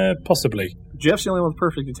 Possibly. Jeff's the only one with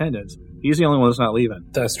perfect attendance. He's the only one that's not leaving.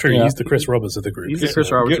 That's true. Yeah. He's the Chris Roberts of the group. He's the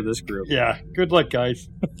Chris Roberts of this group. Yeah. Good luck, guys.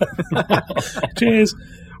 Cheers.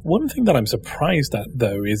 One thing that I'm surprised at,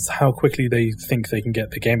 though, is how quickly they think they can get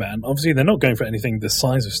the game out. And obviously, they're not going for anything the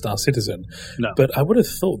size of Star Citizen. No. But I would have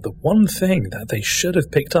thought the one thing that they should have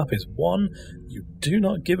picked up is, one, you do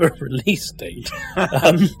not give a release date.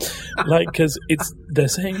 Because they're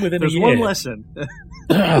saying within a year. There's one lesson.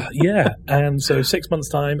 Yeah. And so 6 months'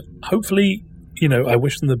 time, hopefully, I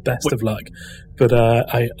wish them the best of luck. But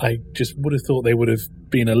I just would have thought they would have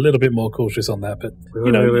been a little bit more cautious on that. But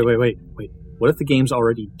Wait. What if the game's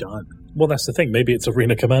already done? Well, that's the thing. Maybe it's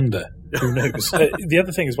Arena Commander. Who knows? The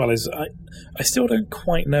other thing as well is I still don't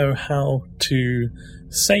quite know how to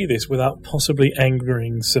say this without possibly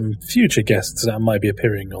angering some future guests that might be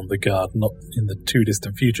appearing on the Guard, not in the too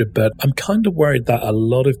distant future, but I'm kind of worried that a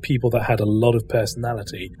lot of people that had a lot of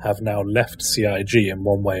personality have now left CIG in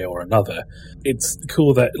one way or another. It's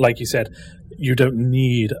cool that, like you said, you don't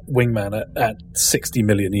need Wingman at 60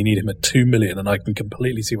 million, you need him at 2 million, and I can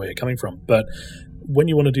completely see where you're coming from. But when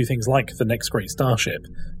you want to do things like the next great starship,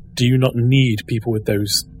 do you not need people with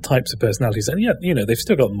those types of personalities? And yet, they've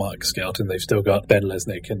still got Mark Skelton, they've still got Ben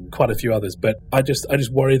Lesnick and quite a few others, but I just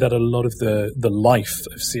worry that a lot of the life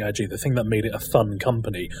of CIG, the thing that made it a fun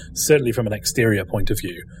company, certainly from an exterior point of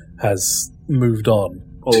view, has moved on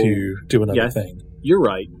to do another thing. You're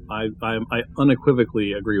right. I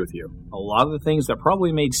unequivocally agree with you. A lot of the things that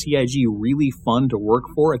probably made CIG really fun to work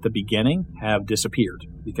for at the beginning have disappeared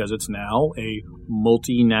because it's now a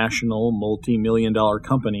multinational, multi-million-dollar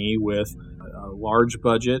company with a large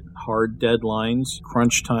budget, hard deadlines,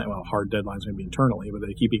 crunch time. Well, hard deadlines maybe internally, but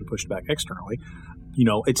they keep being pushed back externally.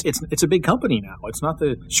 It's a big company now. It's not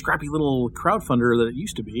the scrappy little crowdfunder that it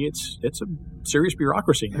used to be. It's a serious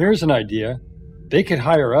bureaucracy now. Here's an idea. They could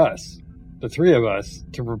hire us, the three of us,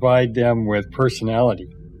 to provide them with personality.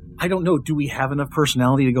 I don't know. Do we have enough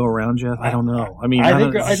personality to go around, Jeff? I don't know. I mean,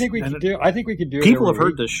 I think we could do. I think we could do. People have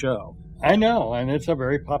heard this show. I know, and it's a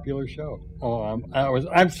very popular show.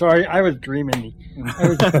 I'm sorry. I was dreaming.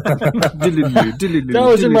 That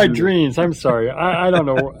was in my dreams. I'm sorry. I don't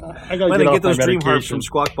know. I gotta get those dream harps from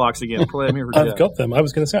Squawk Box again. Play them here for I've got them. I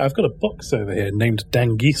was going to say I've got a box over here named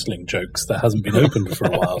Dan Giesling Jokes that hasn't been opened for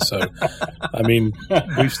a while. So, I mean,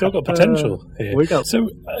 we've still got potential here. So,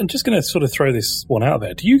 I'm just going to sort of throw this one out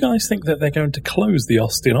there. Do you guys think that they're going to close the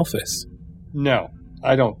Austin office? No,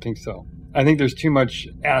 I don't think so. I think there's too much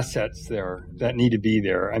assets there that need to be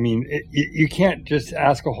there. I mean, you can't just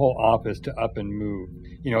ask a whole office to up and move.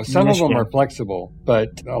 Some of them are flexible, but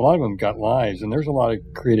a lot of them got lives, and there's a lot of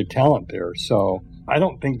creative talent there. So I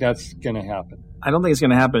don't think that's going to happen. I don't think it's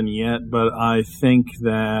going to happen yet, but I think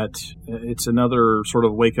that it's another sort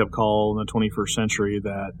of wake-up call in the 21st century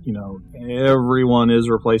that, everyone is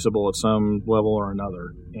replaceable at some level or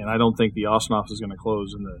another. And I don't think the Austin office is going to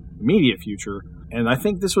close in the immediate future. And I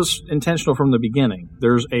think this was intentional from the beginning.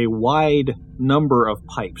 There's a wide number of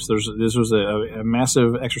pipes. This was a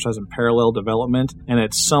massive exercise in parallel development, and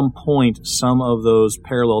at some point, some of those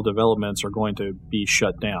parallel developments are going to be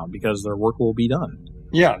shut down because their work will be done.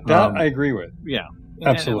 Yeah, that I agree with. Yeah.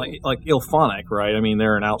 Absolutely. Like Ilphonic, right? I mean,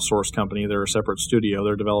 they're an outsourced company. They're a separate studio.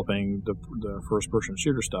 They're developing the first-person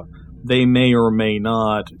shooter stuff. They may or may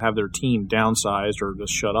not have their team downsized or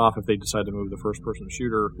just shut off if they decide to move the first-person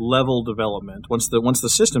shooter level development. Once the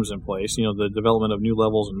system's in place, the development of new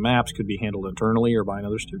levels and maps could be handled internally or by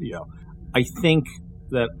another studio. I think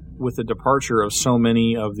that with the departure of so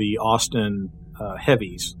many of the Austin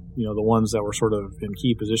heavies, the ones that were sort of in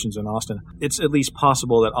key positions in Austin, it's at least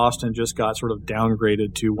possible that Austin just got sort of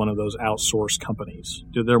downgraded to one of those outsourced companies.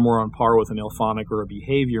 They're more on par with an Ilphonic or a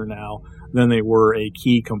Behavior now than they were a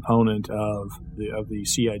key component of the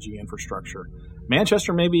CIG infrastructure.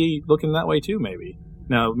 Manchester may be looking that way too, maybe.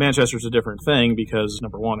 Now, Manchester's a different thing because,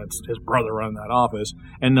 number one, it's his brother running that office,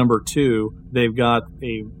 and number two, they've got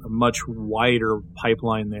a much wider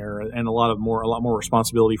pipeline there and a lot more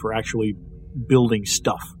responsibility for actually building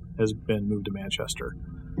stuff has been moved to Manchester.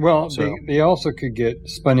 Well, so, they also could get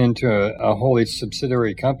spun into a wholly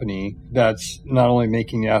subsidiary company that's not only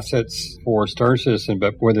making assets for Star Citizen,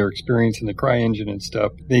 but with their experience in the CryEngine and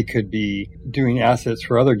stuff, they could be doing assets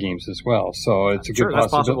for other games as well. So it's a good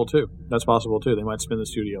possibility. That's possible too. They might spin the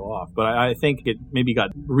studio off, but I think it maybe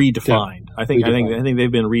got redefined. Yeah, I think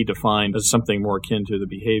they've been redefined as something more akin to the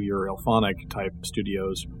Behavior or Ilphonic type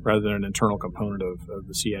studios rather than an internal component of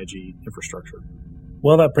the CIG infrastructure.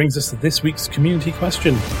 Well, that brings us to this week's community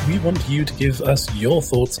question. We want you to give us your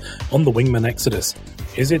thoughts on the Wingman Exodus.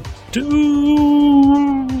 Is it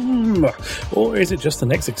doom? Or is it just the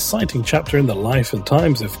next exciting chapter in the life and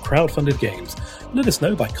times of crowdfunded games? Let us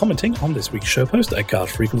know by commenting on this week's show post at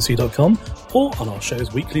guardfrequency.com or on our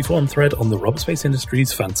show's weekly forum thread on the Rob Space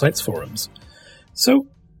Industries Fansites forums. So,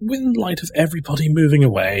 in light of everybody moving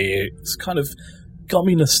away, it's kind of got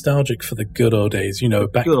me nostalgic for the good old days,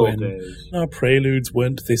 back when our preludes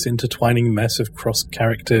weren't this intertwining mess of cross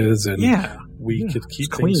characters and we could keep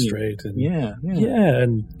things straight and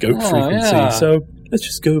and goat frequency. Yeah. So let's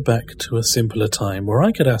just go back to a simpler time where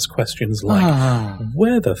I could ask questions like,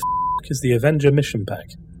 where the is the Avenger mission pack?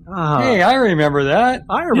 Hey, I remember that.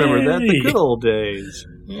 The good old days.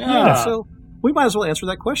 Yeah. So We might as well answer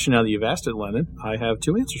that question now that you've asked it, Lennon. I have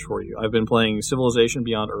 2 answers for you. I've been playing Civilization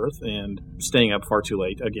Beyond Earth and staying up far too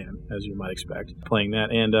late, again, as you might expect, playing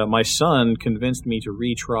that. And my son convinced me to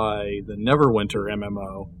retry the Neverwinter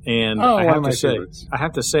MMO. And I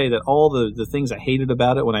have to say that all the things I hated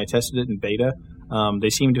about it when I tested it in beta,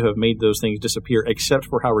 they seem to have made those things disappear, except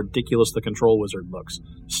for how ridiculous the control wizard looks.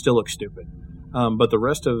 Still looks stupid. But the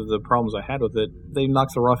rest of the problems I had with it, they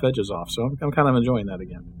knocked the rough edges off. So I'm kind of enjoying that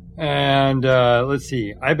again. And let's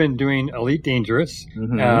see, I've been doing Elite Dangerous.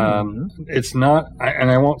 It's not,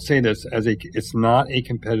 and I won't say this it's not a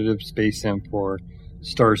competitive space sim for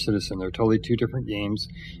Star Citizen. They're totally 2 different games.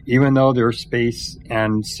 Even though they're space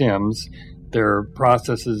and sims, their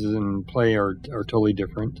processes and play are totally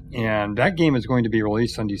different. And that game is going to be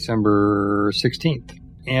released on December 16th.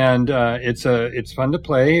 And it's fun to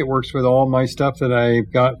play. It works with all my stuff that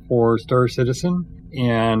I've got for Star Citizen.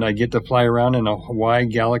 And I get to fly around in a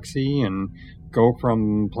wide galaxy and go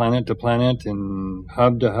from planet to planet and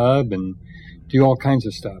hub to hub and do all kinds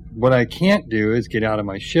of stuff. What I can't do is get out of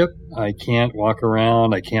my ship. I can't walk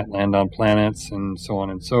around. I can't land on planets and so on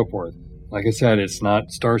and so forth. Like I said, it's not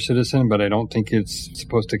Star Citizen, but I don't think it's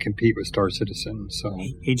supposed to compete with Star Citizen. So,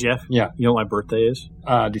 hey, Jeff. Yeah. You know what my birthday is?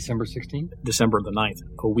 December 16th? December the 9th,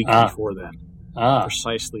 a week before that.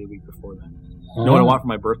 Precisely a week before that. You know what I want for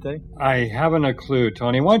my birthday? I haven't a clue,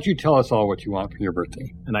 Tony. Why don't you tell us all what you want for your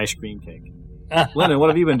birthday? An ice cream cake. Lennon, what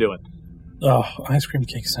have you been doing? Oh, ice cream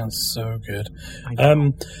cake sounds so good.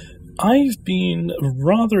 I've been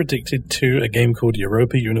rather addicted to a game called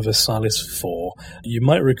Europa Universalis 4. You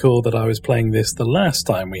might recall that I was playing this the last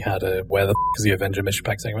time we had a Where the F*** is the Avenger Mission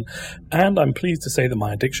Pack segment, and I'm pleased to say that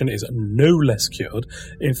my addiction is no less cured.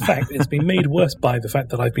 In fact, it's been made worse by the fact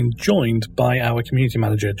that I've been joined by our community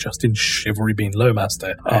manager, Justin Chivalry Bean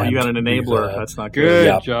Lowmaster. Oh, you got an enabler. That's not good.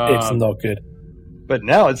 Good job. It's not good. But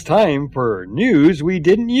now it's time for news we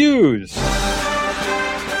didn't use.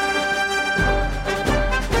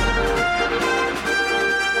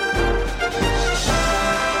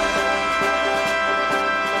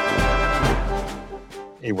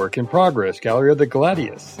 A work in progress, Gallery of the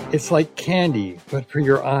Gladius. It's like candy, but for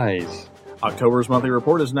your eyes. October's monthly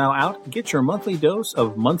report is now out. Get your monthly dose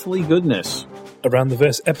of monthly goodness. Around the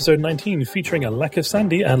Verse, episode 19, featuring a lack of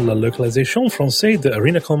Sandy and la localisation française de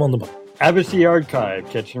Arena Commandement. Advocacy Archive,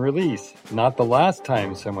 catch and release. Not the last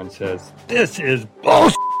time someone says, "This is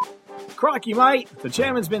bullshit." Crikey, mate. The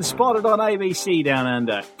chairman's been spotted on ABC down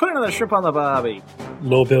under. Put another shrimp on the barbie.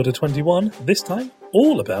 Law Builder 21, this time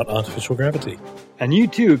all about artificial gravity. And you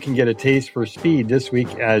too can get a taste for speed this week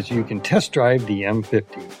as you can test drive the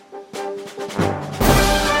M50.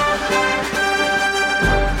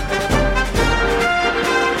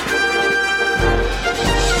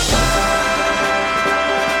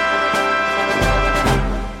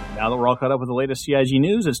 Now that we're all caught up with the latest CIG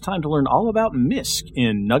news, it's time to learn all about MISC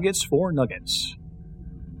in Nuggets for Nuggets.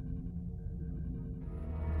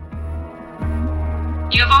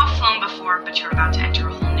 You have all flown before, but you're about to enter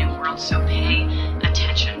a whole new world, so pay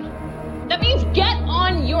attention. That means get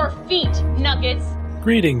on your feet, Nuggets.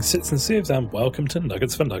 Greetings, Cits and Civs, and welcome to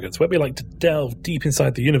Nuggets for Nuggets, where we like to delve deep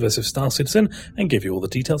inside the universe of Star Citizen and give you all the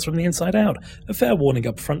details from the inside out. A fair warning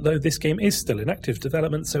up front, though, this game is still in active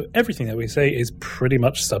development, so everything that we say is pretty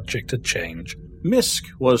much subject to change. MISC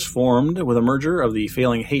was formed with a merger of the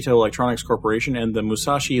failing Hato Electronics Corporation and the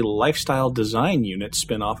Musashi Lifestyle Design Unit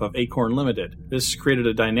spin-off of Acorn Limited. This created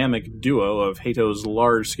a dynamic duo of Hato's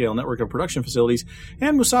large-scale network of production facilities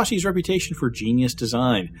and Musashi's reputation for genius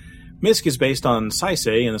design. MISC is based on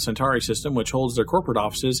Saisei and the Centauri system, which holds their corporate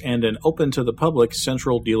offices and an open-to-the-public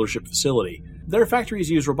central dealership facility. Their factories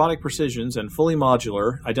use robotic precisions and fully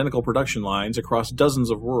modular, identical production lines across dozens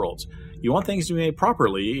of worlds. You want things to be made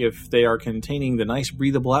properly if they are containing the nice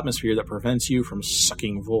breathable atmosphere that prevents you from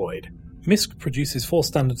sucking void. MISC produces 4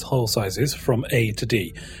 standard hull sizes from A to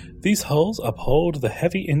D. These hulls uphold the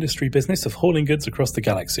heavy industry business of hauling goods across the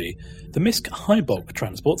galaxy. The MISC high bulk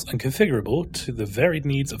transports are configurable to the varied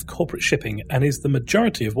needs of corporate shipping and is the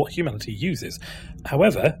majority of what humanity uses.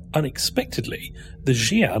 However, unexpectedly, the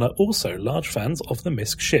Xi'an are also large fans of the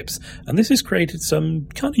MISC ships, and this has created some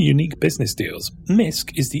kind of unique business deals.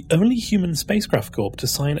 MISC is the only human spacecraft corp to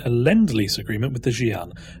sign a lend-lease agreement with the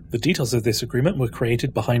Xi'an. The details of this agreement were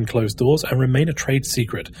created behind closed doors and remain a trade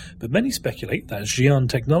secret, but many speculate that Xi'an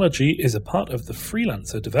technology is a part of the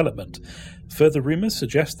Freelancer development. Further rumors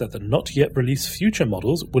suggest that the not-yet-released future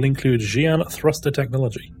models will include Xi'an thruster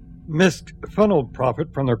technology. MISC funneled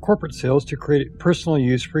profit from their corporate sales to create personal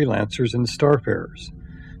use freelancers and starfarers.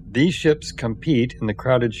 These ships compete in the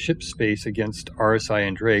crowded ship space against RSI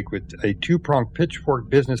and Drake with a two-pronged pitchfork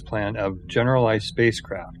business plan of generalized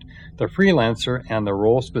spacecraft, the Freelancer and the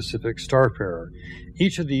role-specific Starfarer.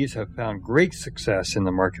 Each of these have found great success in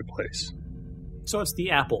the marketplace. So it's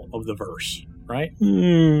the Apple of the verse, right?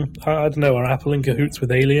 I don't know. Are Apple in cahoots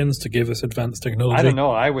with aliens to give us advanced technology? I don't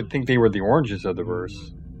know. I would think they were the oranges of the verse.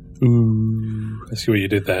 Ooh, I see what you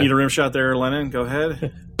did there. Need a rim shot there, Lennon. Go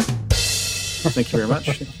ahead. Thank you very much.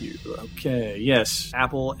 Thank you. Okay. Yes.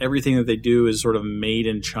 Apple, everything that they do is sort of made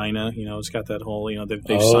in China. You know, it's got that whole,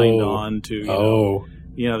 they've signed on to,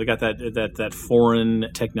 they got that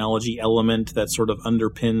foreign technology element that sort of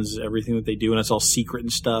underpins everything that they do, and it's all secret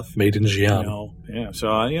and stuff. Made in Xi'an. Yeah. So,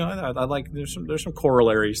 I like, there's some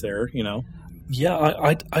corollaries there, Yeah,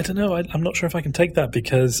 I don't know. I'm not sure if I can take that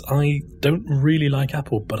because I don't really like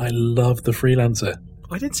Apple, but I love the Freelancer.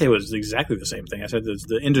 I didn't say it was exactly the same thing. I said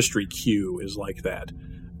the industry Q is like that.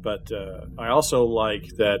 But I also like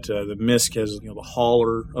that the MISC has the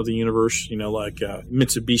hauler of the universe, like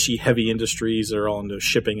Mitsubishi Heavy Industries. They're all into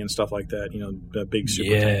shipping and stuff like that, the big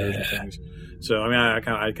super tankers and things. So, I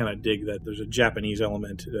kind of dig that there's a Japanese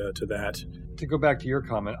element to that. To go back to your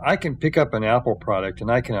comment, I can pick up an Apple product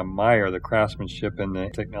and I can admire the craftsmanship and the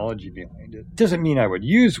technology behind it. Doesn't mean I would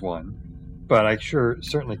use one, but I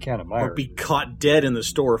certainly can admire it. Or be caught dead in the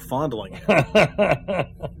store fondling it.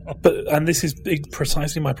 And this is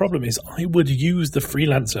precisely my problem, is I would use the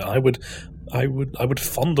Freelancer. I would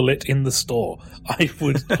fondle it in the store. I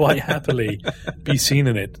would quite happily be seen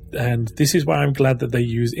in it. And this is why I'm glad that they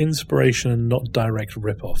use inspiration and not direct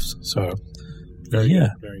rip-offs. So, Very good.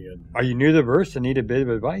 Are you new to the verse and need a bit of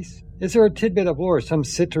advice? Is there a tidbit of lore some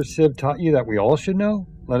Cit or Civ taught you that we all should know?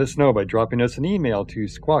 Let us know by dropping us an email to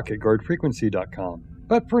squawk@guardfrequency.com.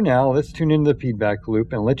 But for now, let's tune into the feedback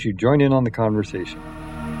loop and let you join in on the conversation.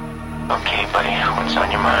 Okay, buddy, what's on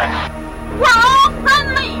your mind? We're all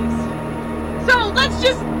friendlies! So let's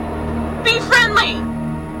just be friendly!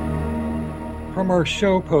 From our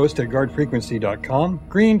show post at guardfrequency.com,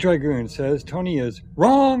 Green Dragoon says Tony is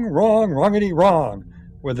wrongity wrong,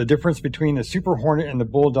 with the difference between the Super Hornet and the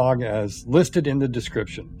Bulldog as listed in the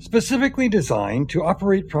description. Specifically designed to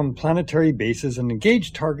operate from planetary bases and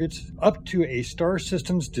engage targets up to a star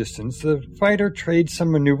system's distance, the fighter trades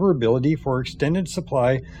some maneuverability for extended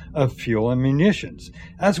supply of fuel and munitions,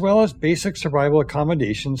 as well as basic survival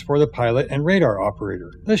accommodations for the pilot and radar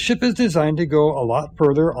operator. The ship is designed to go a lot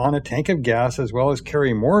further on a tank of gas as well as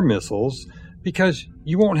carry more missiles because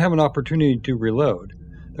you won't have an opportunity to reload.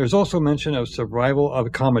 There's also mention of survival of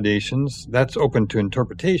accommodations. That's open to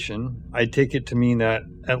interpretation. I take it to mean that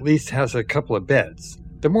at least has a couple of beds.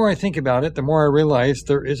 The more I think about it, the more I realize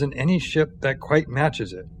there isn't any ship that quite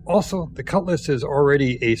matches it. Also, the Cutlass is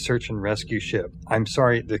already a search and rescue ship. I'm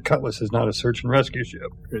sorry, the Cutlass is not a search and rescue ship.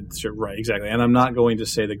 Right, exactly. And I'm not going to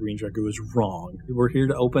say that Green Dragoon is wrong. We're here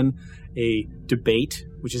to open a debate,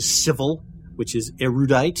 which is civil, which is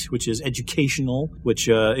erudite, which is educational, which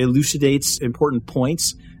elucidates important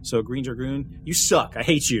points. So, Green Dragoon, you suck. I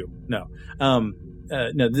hate you. No.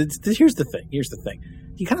 Here's the thing.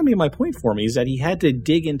 He kind of made my point for me, is that he had to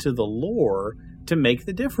dig into the lore to make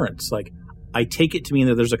the difference. Like, I take it to mean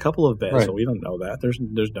that there's a couple of beds, so we don't know that. There's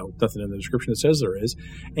nothing in the description that says there is.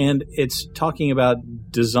 And it's talking about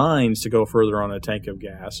designs to go further on a tank of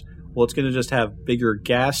gas. Well, it's going to just have bigger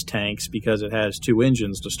gas tanks because it has two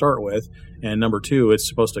engines to start with. And number two, it's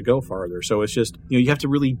supposed to go farther. So it's just, you have to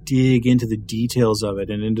really dig into the details of it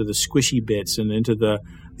and into the squishy bits and into the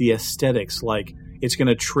aesthetics. Like, it's going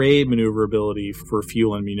to trade maneuverability for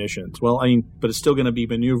fuel and munitions. Well, but it's still going to be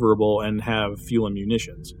maneuverable and have fuel and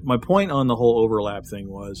munitions. My point on the whole overlap thing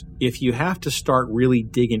was, if you have to start really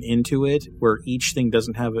digging into it, where each thing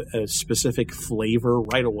doesn't have a specific flavor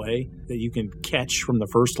right away that you can catch from the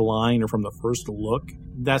first line or from the first look,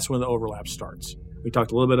 that's when the overlap starts. We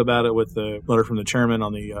talked a little bit about it with the letter from the chairman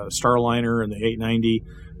on the Starliner and the 890.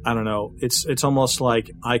 I don't know. It's almost like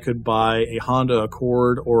I could buy a Honda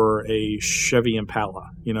Accord or a Chevy Impala,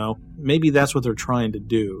 Maybe that's what they're trying to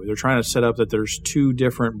do. They're trying to set up that there's two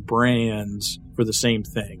different brands for the same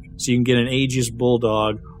thing. So you can get an Aegis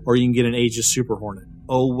Bulldog or you can get an Aegis Super Hornet.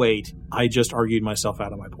 Oh, wait. I just argued myself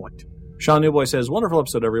out of my point. Sean Newboy says, wonderful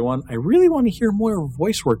episode, everyone. I really want to hear more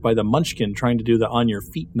voice work by the Munchkin trying to do the on your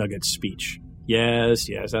feet nuggets speech.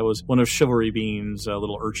 Yes, that was one of Chivalry Bean's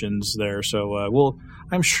little urchins there. So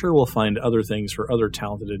I'm sure we'll find other things for other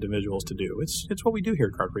talented individuals to do. It's what we do here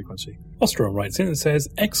at Guard Frequency. Ostrom writes in and says,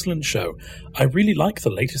 excellent show. I really like the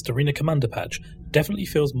latest Arena Commander patch. Definitely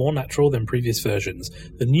feels more natural than previous versions.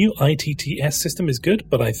 The new ITTS system is good,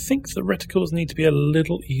 but I think the reticles need to be a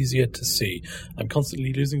little easier to see. I'm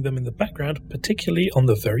constantly losing them in the background, particularly on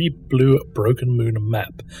the very blue Broken Moon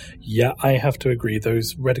map. Yeah, I have to agree.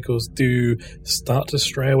 Those reticles do start to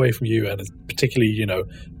stray away from you, and particularly,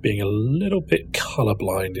 being a little bit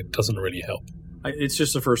colorblind, it doesn't really help. It's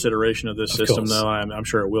just the first iteration of this system, though. I'm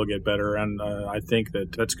sure it will get better, and I think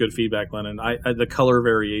that's good feedback, Lennon. The color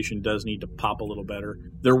variation does need to pop a little better.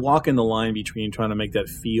 They're walking the line between trying to make that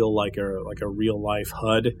feel like a real-life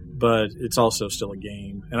HUD, but it's also still a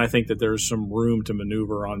game. And I think that there's some room to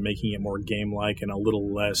maneuver on making it more game-like and a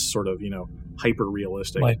little less sort of,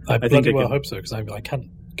 hyper-realistic. I bloody well hope so, because I can't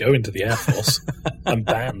go into the Air Force. I'm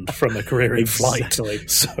banned from a career in flight.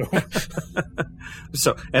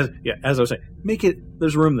 So, as I was saying, make it,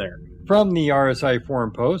 there's room there. From the RSI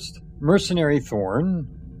forum post, Mercenary Thorn,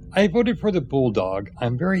 I voted for the Bulldog.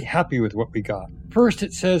 I'm very happy with what we got. First,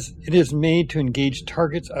 it says it is made to engage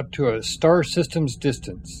targets up to a star system's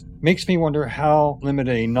distance. Makes me wonder how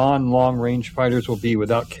limited a non-long-range fighters will be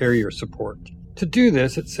without carrier support. To do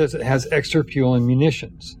this, it says it has extra fuel and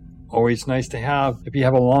munitions. Always nice to have if you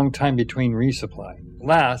have a long time between resupply.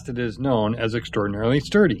 Last, it is known as extraordinarily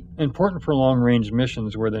sturdy, important for long-range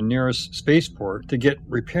missions where the nearest spaceport to get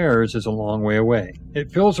repairs is a long way away.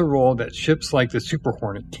 It fills a role that ships like the Super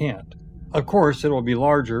Hornet can't. Of course, it will be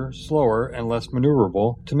larger, slower, and less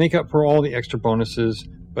maneuverable to make up for all the extra bonuses,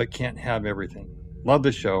 but can't have everything. Love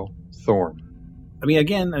the show, Thorn. I mean,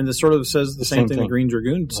 again, and this sort of says the same thing the Green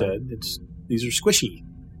Dragoon said. These are squishy.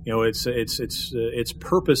 Its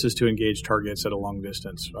purpose is to engage targets at a long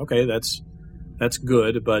distance. Okay, that's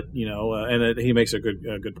good, but he makes a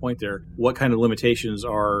good point there. What kind of limitations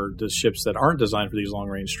are the ships that aren't designed for these long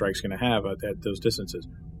range strikes going to have at those distances?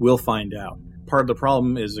 We'll find out. Part of the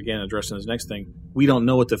problem is, again, addressing this next thing. We don't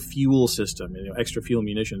know what the fuel system, extra fuel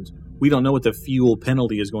munitions. We don't know what the fuel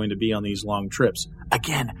penalty is going to be on these long trips.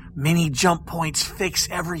 Again, mini jump points fix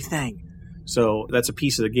everything. So that's a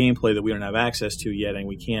piece of the gameplay that we don't have access to yet, and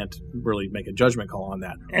we can't really make a judgment call on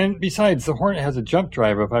that. And besides, the Hornet has a jump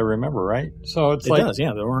drive, if I remember right. So it does,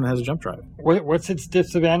 yeah. The Hornet has a jump drive. What's its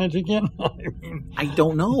disadvantage again? I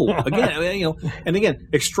don't know. Again, and again,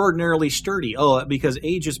 extraordinarily sturdy. Oh, because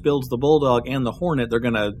Aegis builds the Bulldog and the Hornet, they're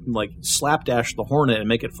going to slapdash the Hornet and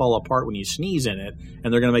make it fall apart when you sneeze in it,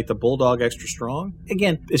 and they're going to make the Bulldog extra strong.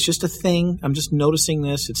 Again, it's just a thing. I'm just noticing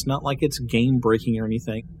this. It's not like it's game breaking or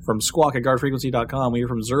anything. From Squawk at GuardFrequency.com, we hear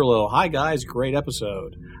from Zerlo. Hi guys, great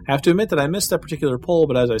episode. I have to admit that I missed that particular poll,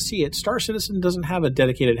 but as I see it, Star Citizen doesn't have a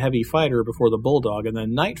dedicated heavy fighter before the Bulldog, and the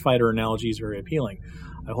Night Fighter analogy is very appealing.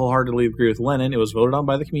 I wholeheartedly agree with Lennon. It was voted on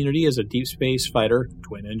by the community as a deep space fighter,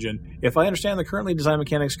 twin engine. If I understand the currently designed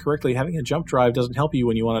mechanics correctly, having a jump drive doesn't help you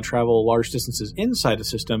when you want to travel large distances inside a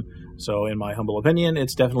system, so in my humble opinion,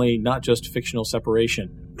 it's definitely not just fictional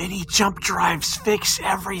separation. Mini jump drives fix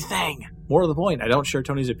everything! More to the point, I don't share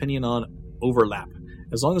Tony's opinion on overlap.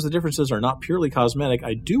 As long as the differences are not purely cosmetic,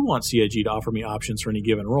 I do want CIG to offer me options for any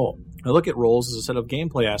given role. I look at roles as a set of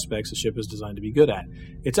gameplay aspects a ship is designed to be good at.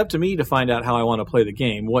 It's up to me to find out how I want to play the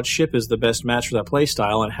game, what ship is the best match for that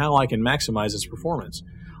playstyle, and how I can maximize its performance.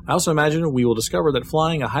 I also imagine we will discover that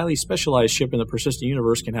flying a highly specialized ship in the persistent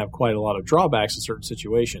universe can have quite a lot of drawbacks in certain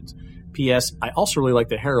situations. P.S. I also really like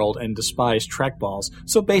the Herald and despise trackballs,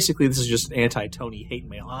 so basically this is just an anti-Tony hate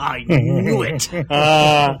mail. I knew it!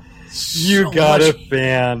 You got a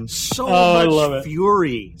fan. So much I love it.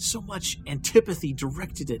 Fury, so much antipathy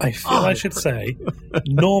directed at I feel I should say,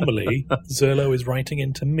 normally Zerlo is writing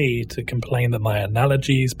into me to complain that my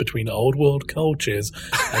analogies between old world cultures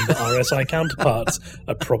and the RSI counterparts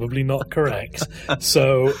are probably not correct.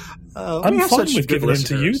 So I'm fine with giving in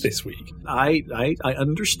to you this week. I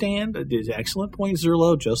understand. It's an excellent point,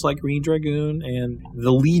 Zerlo, just like Green Dragoon and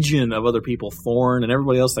the legion of other people, Thorn and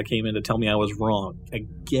everybody else that came in to tell me I was wrong. I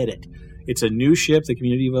get it. It's a new ship. The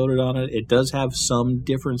community voted on it. It does have some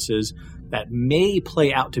differences that may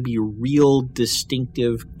play out to be real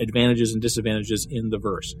distinctive advantages and disadvantages in the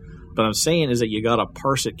verse. But I'm saying is that you got to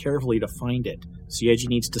parse it carefully to find it. CIG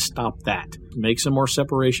needs to stop that. Make some more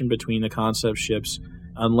separation between the concept ships.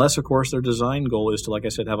 Unless, of course, their design goal is to, like I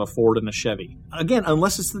said, have a Ford and a Chevy. Again,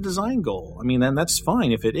 unless it's the design goal. I mean, then that's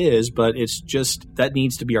fine if it is, but it's just that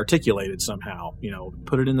needs to be articulated somehow.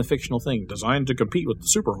 Put it in the fictional thing. Designed to compete with the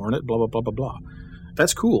Super Hornet, blah, blah, blah, blah, blah.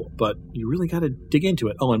 That's cool, but you really got to dig into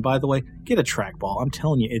it. Oh, and by the way, get a trackball. I'm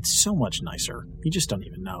telling you, it's so much nicer. You just don't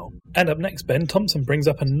even know. And up next, Ben Thompson brings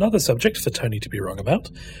up another subject for Tony to be wrong about.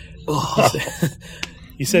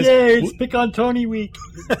 He says, "Yay, it's Pick on Tony week."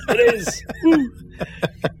 It is. Woo.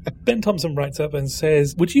 Ben Thompson writes up and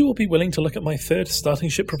says, would you all be willing to look at my third starting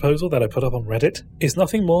ship proposal that I put up on Reddit? It's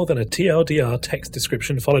nothing more than a TLDR text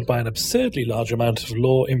description followed by an absurdly large amount of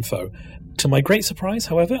lore info. To my great surprise,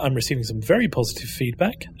 however, I'm receiving some very positive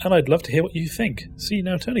feedback, and I'd love to hear what you think. See,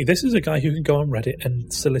 now, Tony, this is a guy who can go on Reddit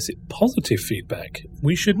and solicit positive feedback.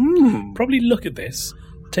 We should probably look at this.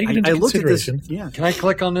 Take it into consideration. Looked at this, yeah. Can I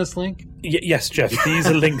click on this link? Yes, Jeff. These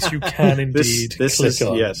are links you can indeed click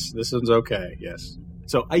on. Yes, this one's okay. Yes.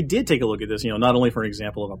 So I did take a look at this, not only for an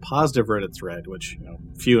example of a positive Reddit thread, which,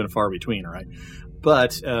 few and far between, right?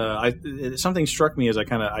 But something struck me as I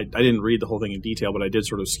didn't read the whole thing in detail, but I did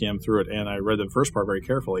sort of skim through it, and I read the first part very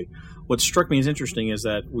carefully. What struck me as interesting is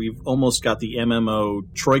that we've almost got the MMO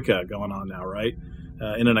troika going on now, right?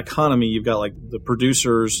 In an economy, you've got like the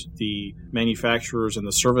producers, the manufacturers, and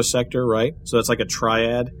the service sector, right? So that's like a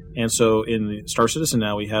triad. And so in Star Citizen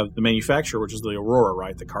now, we have the manufacturer, which is the Aurora,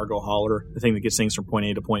 right? The cargo hauler, the thing that gets things from point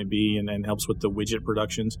A to point B and helps with the widget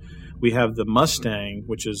productions. We have the Mustang,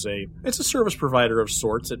 which is it's a service provider of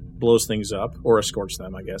sorts. It blows things up or escorts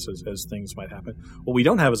them, I guess, as things might happen. What we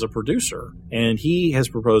don't have is a producer. And he has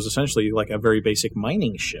proposed essentially like a very basic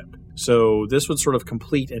mining ship. So this would sort of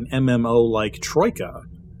complete an MMO-like troika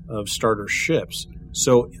of starter ships.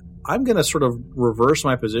 So I'm going to sort of reverse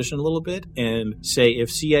my position a little bit and say if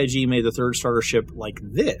CIG made the third starter ship like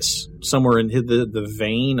this, somewhere in the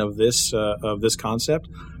vein of this concept,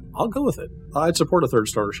 I'll go with it. I'd support a third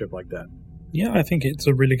starter ship like that. Yeah, I think it's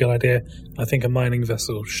a really good idea. I think a mining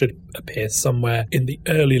vessel should appear somewhere in the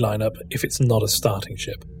early lineup if it's not a starting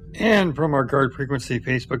ship. And from our Guard Frequency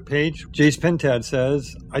Facebook page, Jace Pentad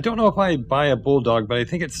says, I don't know if I'd buy a Bulldog, but I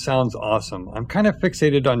think it sounds awesome. I'm kind of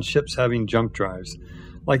fixated on ships having jump drives,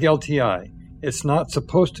 like LTI. It's not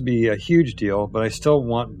supposed to be a huge deal, but I still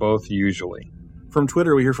want both usually. From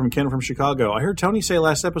Twitter, we hear from Ken from Chicago. I heard Tony say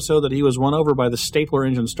last episode that he was won over by the Stapler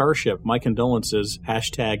engine starship. My condolences.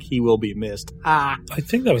 # he will be missed. I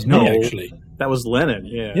think that was me, actually. That was Lennon,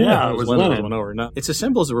 yeah. Yeah, it was Lennon. Went over. No, it's as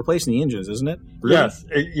simple as replacing the engines, isn't it? Really? Yes,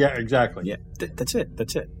 yeah, exactly. Yeah, that's it.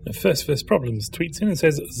 First Problems tweets in and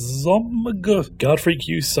says, Zomg, Guard Freak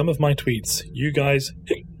used some of my tweets. You guys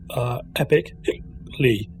are epic,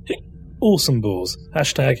 awesome balls. #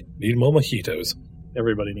 need more mojitos.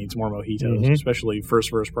 Everybody needs more mojitos, especially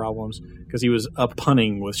First Problems, because he was up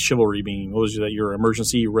punning with Chivalry being, what was that, your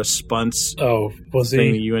emergency response? Oh, was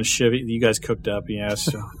thing he? You and Chiv, you guys cooked up, yes.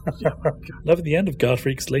 Love at the end of Guard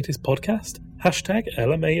Freak's latest podcast. #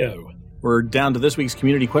 LMAO. We're down to this week's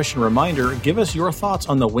community question reminder. Give us your thoughts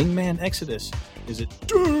on the Wingman Exodus. Is it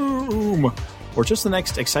doom? Or just the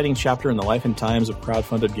next exciting chapter in the life and times of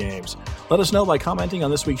crowdfunded games? Let us know by commenting on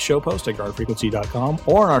this week's show post at guardfrequency.com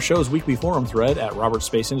or on our show's weekly forum thread at Robert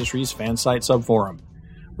Space Industries fan site subforum.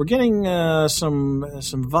 We're getting some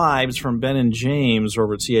vibes from Ben and James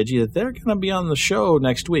over at CIG that they're going to be on the show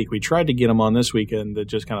next week. We tried to get them on this weekend, that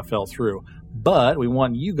just kind of fell through. But we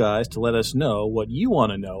want you guys to let us know what you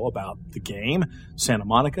want to know about the game, Santa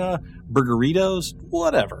Monica, Burgeritos,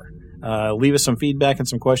 whatever. Leave us some feedback and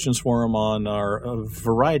some questions for them on our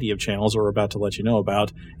variety of channels that we're about to let you know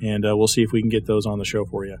about, and we'll see if we can get those on the show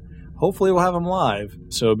for you. Hopefully we'll have them live,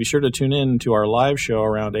 so be sure to tune in to our live show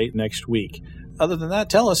around 8 next week. Other than that,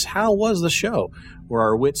 tell us, how was the show? Were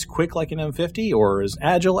our wits quick like an M50 or as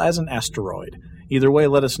agile as an asteroid? Either way,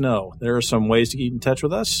 let us know. There are some ways to get in touch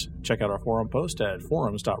with us. Check out our forum post at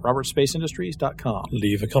forums.robertspaceindustries.com.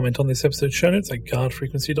 Leave a comment on this episode's show notes at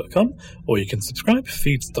guardfrequency.com, or you can subscribe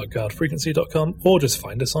feeds.guardfrequency.com, or just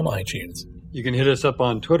find us on iTunes. You can hit us up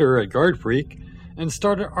on Twitter at GuardFreak and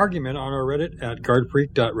start an argument on our Reddit at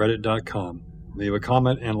guardfreak.reddit.com. Leave a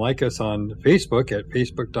comment and like us on Facebook at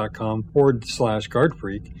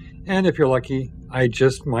facebook.com/GuardFreak. And if you're lucky, I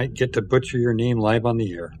just might get to butcher your name live on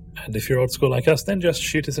the air. And if you're old school like us, then just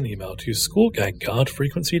shoot us an email to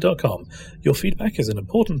squawk@guardfrequency.com. Your feedback is an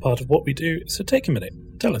important part of what we do, so take a minute.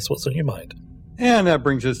 Tell us what's on your mind. And that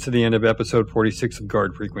brings us to the end of episode 46 of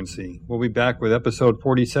Guard Frequency. We'll be back with episode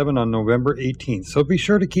 47 on November 18th, so be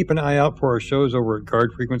sure to keep an eye out for our shows over at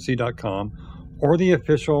guardfrequency.com or the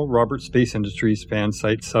official Robert Space Industries fan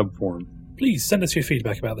site subforum. Please send us your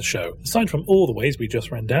feedback about the show. Aside from all the ways we just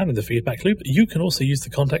ran down in the feedback loop, you can also use the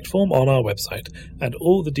contact form on our website, and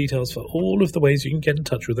all the details for all of the ways you can get in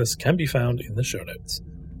touch with us can be found in the show notes.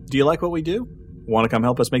 Do you like what we do? Want to come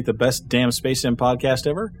help us make the best damn Space Sim podcast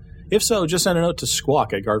ever? If so, just send a note to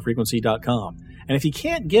squawk@guardfrequency.com. And if you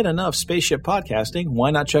can't get enough spaceship podcasting,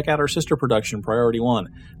 why not check out our sister production, Priority One?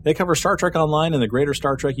 They cover Star Trek Online and the greater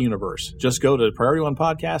Star Trek universe. Just go to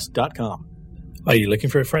PriorityOnePodcast.com. Are you looking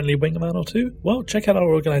for a friendly wingman or two? Well, check out our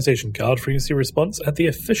organization, Guard Frequency Response, at the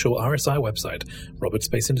official RSI website,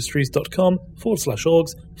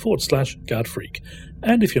 robertspaceindustries.com/orgs/guardfreak.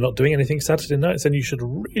 And if you're not doing anything Saturday nights, then you should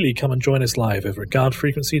really come and join us live over at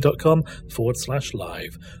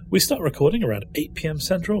guardfrequency.com/live. We start recording around 8 p.m.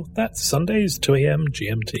 Central. That's Sundays, 2 a.m.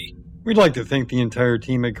 GMT. We'd like to thank the entire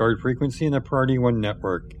team at Guard Frequency and the Priority One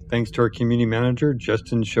Network. Thanks to our community manager,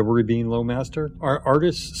 Justin Chivalry Bean Lowmaster, our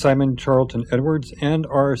artist, Simon Charlton Edwards, and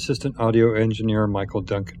our assistant audio engineer, Michael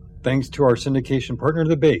Duncan. Thanks to our syndication partner,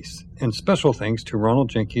 The Base, and special thanks to Ronald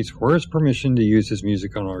Jenkins for his permission to use his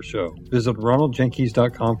music on our show. Visit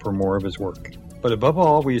ronaldjenkins.com for more of his work. But above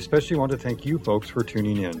all, we especially want to thank you folks for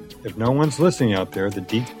tuning in. If no one's listening out there, the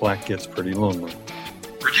deep black gets pretty lonely.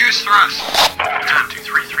 Reduce thrust. Turn to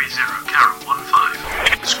 330, Carol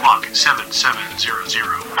 15. Squawk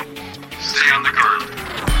 7700. Stay on the guard.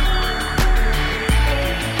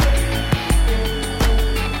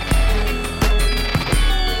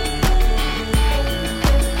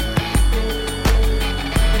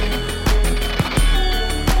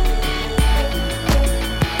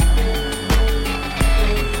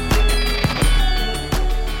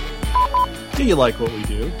 Do you like what we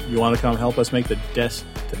do? You want to come help us make the Dest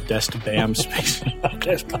Bam space?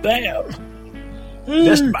 Dest Bam!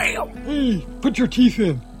 Dest Bam! Put your teeth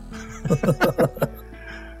in.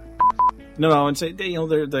 No, and say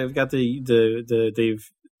they've got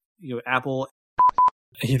they've Apple.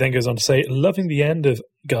 He then goes on to say, loving the end of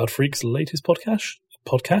Guard Freak's latest podcast.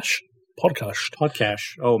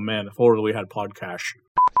 Oh man, if only we had podcast.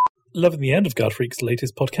 Loving the end of Guard Freak's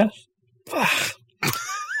latest podcast.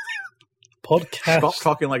 Podcast. Stop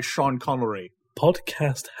talking like Sean Connery.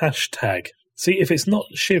 Podcast hashtag. See, if it's not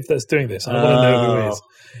Shiv that's doing this, I want to know who it is.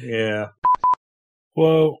 Yeah.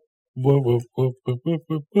 Whoa. Whoa, whoa, whoa, whoa, whoa,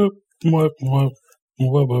 whoa, whoa, whoa, whoa,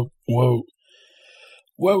 whoa, whoa, whoa.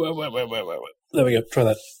 Whoa, whoa, whoa, whoa, whoa, whoa. There we go. Try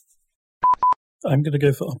that. I'm going to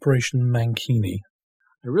go for Operation Mankini.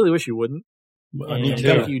 I really wish you wouldn't. Me too.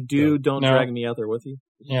 If you do, don't drag me out there with you.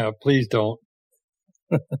 Yeah, please don't.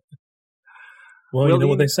 Well, you know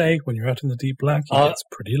what they say, when you're out in the deep black, it gets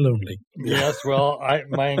pretty lonely. Yes, well,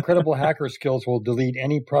 my incredible hacker skills will delete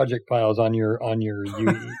any project files on your UE.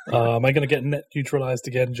 Am I going to get net neutralized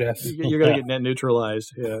again, Jeff? You're going to get net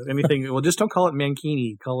neutralized. Yeah. Anything. Well, just don't call it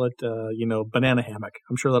Mankini. Call it, banana hammock.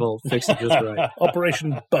 I'm sure that'll fix it just right.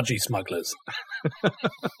 Operation Budgie Smugglers.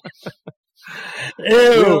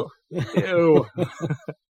 Ew. Ew.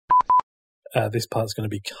 This part's going to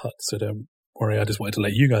be cut, so don't worry. I just wanted to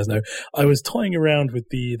let you guys know. I was toying around with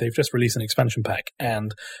they've just released an expansion pack,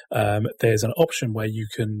 and there's an option where you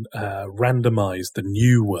can randomize the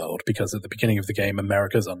new world, because at the beginning of the game,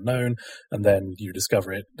 America's unknown, and then you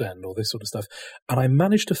discover it and all this sort of stuff. And I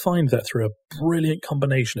managed to find that through a brilliant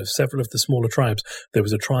combination of several of the smaller tribes. There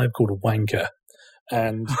was a tribe called Wanker.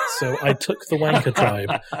 And so I took the Wanker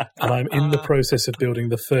tribe, and I'm in the process of building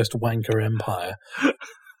the first Wanker empire.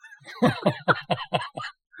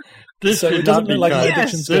 So it doesn't look like my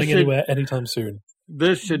addiction's going anywhere anytime soon.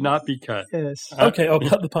 This should not be cut. Yes. Okay, I'll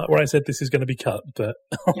cut the part where I said this is going to be cut, but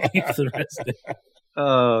I'll leave the rest in.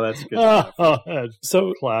 Oh, that's good. Oh, that's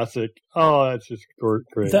so classic. Oh, that's just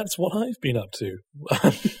great. That's what I've been up to.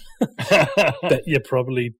 That you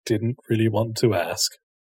probably didn't really want to ask.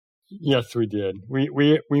 Yes, we did. We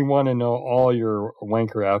want to know all your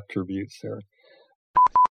Wanker attributes there.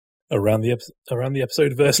 Around the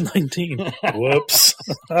episode, verse 19. Whoops.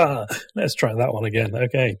 Let's try that one again.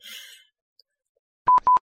 Okay.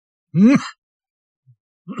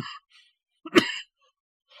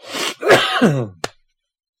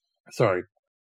 Sorry.